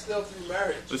thing as go. Rexdale through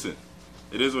marriage. Listen,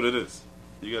 it is what it is.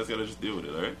 You guys gotta just deal with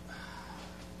it, alright?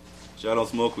 I don't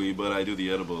smoke weed, but I do the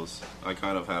edibles. I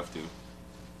kind of have to.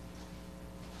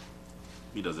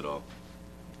 He does it all.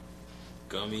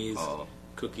 Gummies, Oh,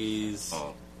 cookies,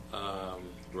 oh.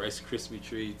 Rice Krispie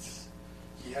treats.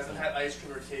 He hasn't had ice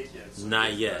cream or cake yet. So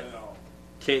Not he's yet. trying it all.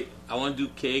 Cake. I want to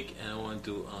do cake and I want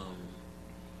to do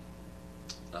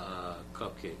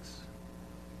cupcakes.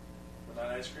 But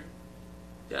not ice cream?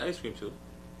 Yeah, ice cream too.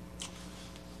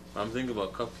 I'm thinking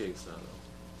about cupcakes now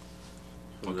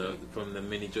though. Okay. From the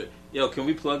mini joy. Yo, can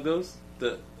we plug those?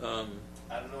 I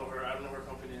don't know her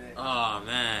company name. Oh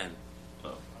man. I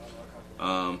don't know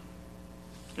her company.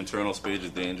 Internal speech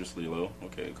is dangerously low.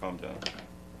 Okay, calm down.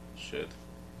 Shit.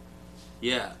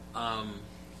 Yeah.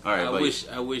 Alright,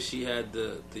 I wish he had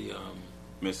the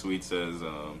Miss Sweet says,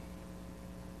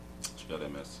 she got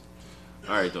MS.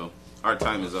 Alright, though. Our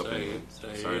time is up Sorry. anyway.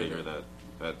 Sorry Sorry to to hear hear that.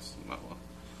 That's not well.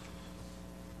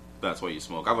 That's why you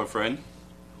smoke. I have a friend.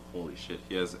 Holy shit.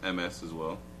 He has MS as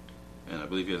well. And I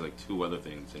believe he has like 2 other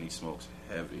things. And he smokes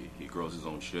heavy. He grows his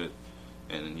own shit.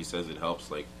 And he says it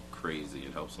helps like crazy.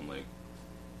 It helps him like,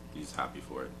 he's happy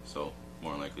for it. So,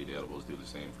 more than likely the edibles do the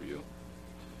same for you.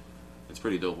 It's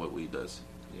pretty dope what weed does.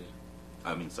 Yeah.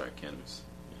 I mean, sorry, cannabis.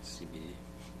 CBD.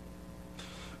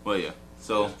 Well, yeah.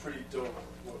 So It's pretty dope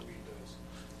what weed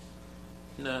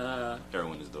does. Nah.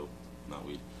 heroin is dope, not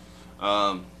weed.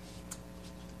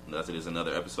 That's it. Is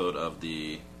another episode of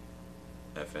the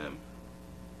FM.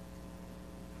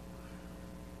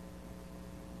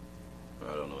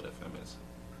 I don't know what FM is.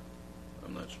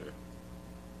 I'm not sure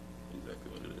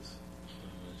exactly what it is.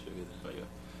 I'm not sure either. But yeah,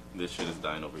 this shit is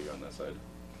dying over here on that side.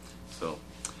 So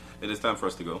it is time for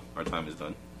us to go. Our time is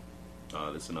done.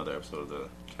 This is another episode of the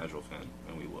Casual Fan,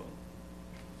 and we will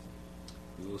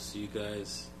We will see you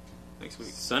guys next week,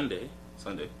 Sunday.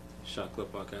 Sunday.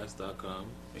 ShotClubPodcast.com.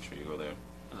 Make sure you go there.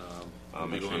 We'll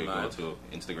be Make sure going you go live. to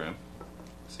Instagram.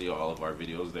 See all of our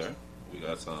videos there. We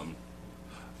got some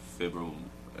fibro.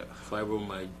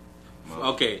 Fibromyalgia.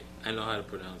 Okay, I know how to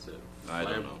pronounce it. I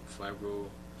don't know.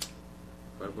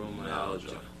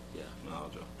 Fibromyalgia. Yeah.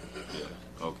 Myalgia.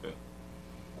 Yeah. Okay.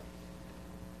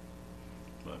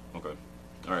 But okay.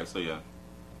 All right. So yeah.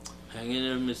 Hang in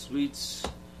there, Miss Sweets.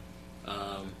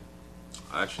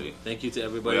 Actually, Thank you to we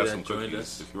everybody have that some joined cookies.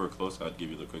 us. If you were close, I'd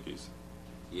give you the cookies.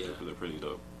 Yeah, They're pretty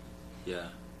dope. yeah.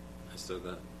 I still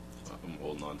got. I'm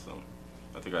holding on to them.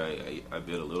 I think I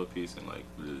bit a little piece and like.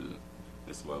 Ugh.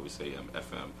 This is why we say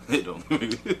FM. It don't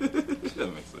make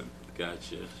that makes sense.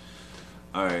 Gotcha.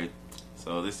 All right.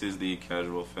 So this is the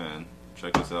Casual Fan.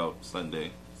 Check us out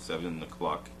Sunday, 7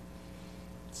 o'clock.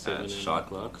 7 at in Shot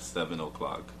the clock. 7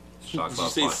 o'clock. Did you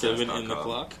say 7 in the shotcloudpodcast.com.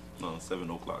 clock? No, 7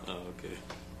 o'clock. Oh, okay.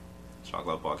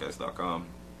 Shotcloudpodcast.com.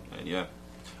 And yeah.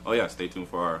 Oh yeah, stay tuned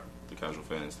for the Casual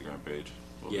Fan Instagram page.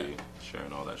 We'll Yeah. be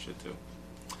sharing all that shit too.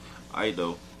 Alright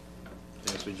though.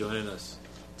 Thanks for joining us.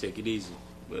 Take it easy.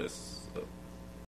 Bliss.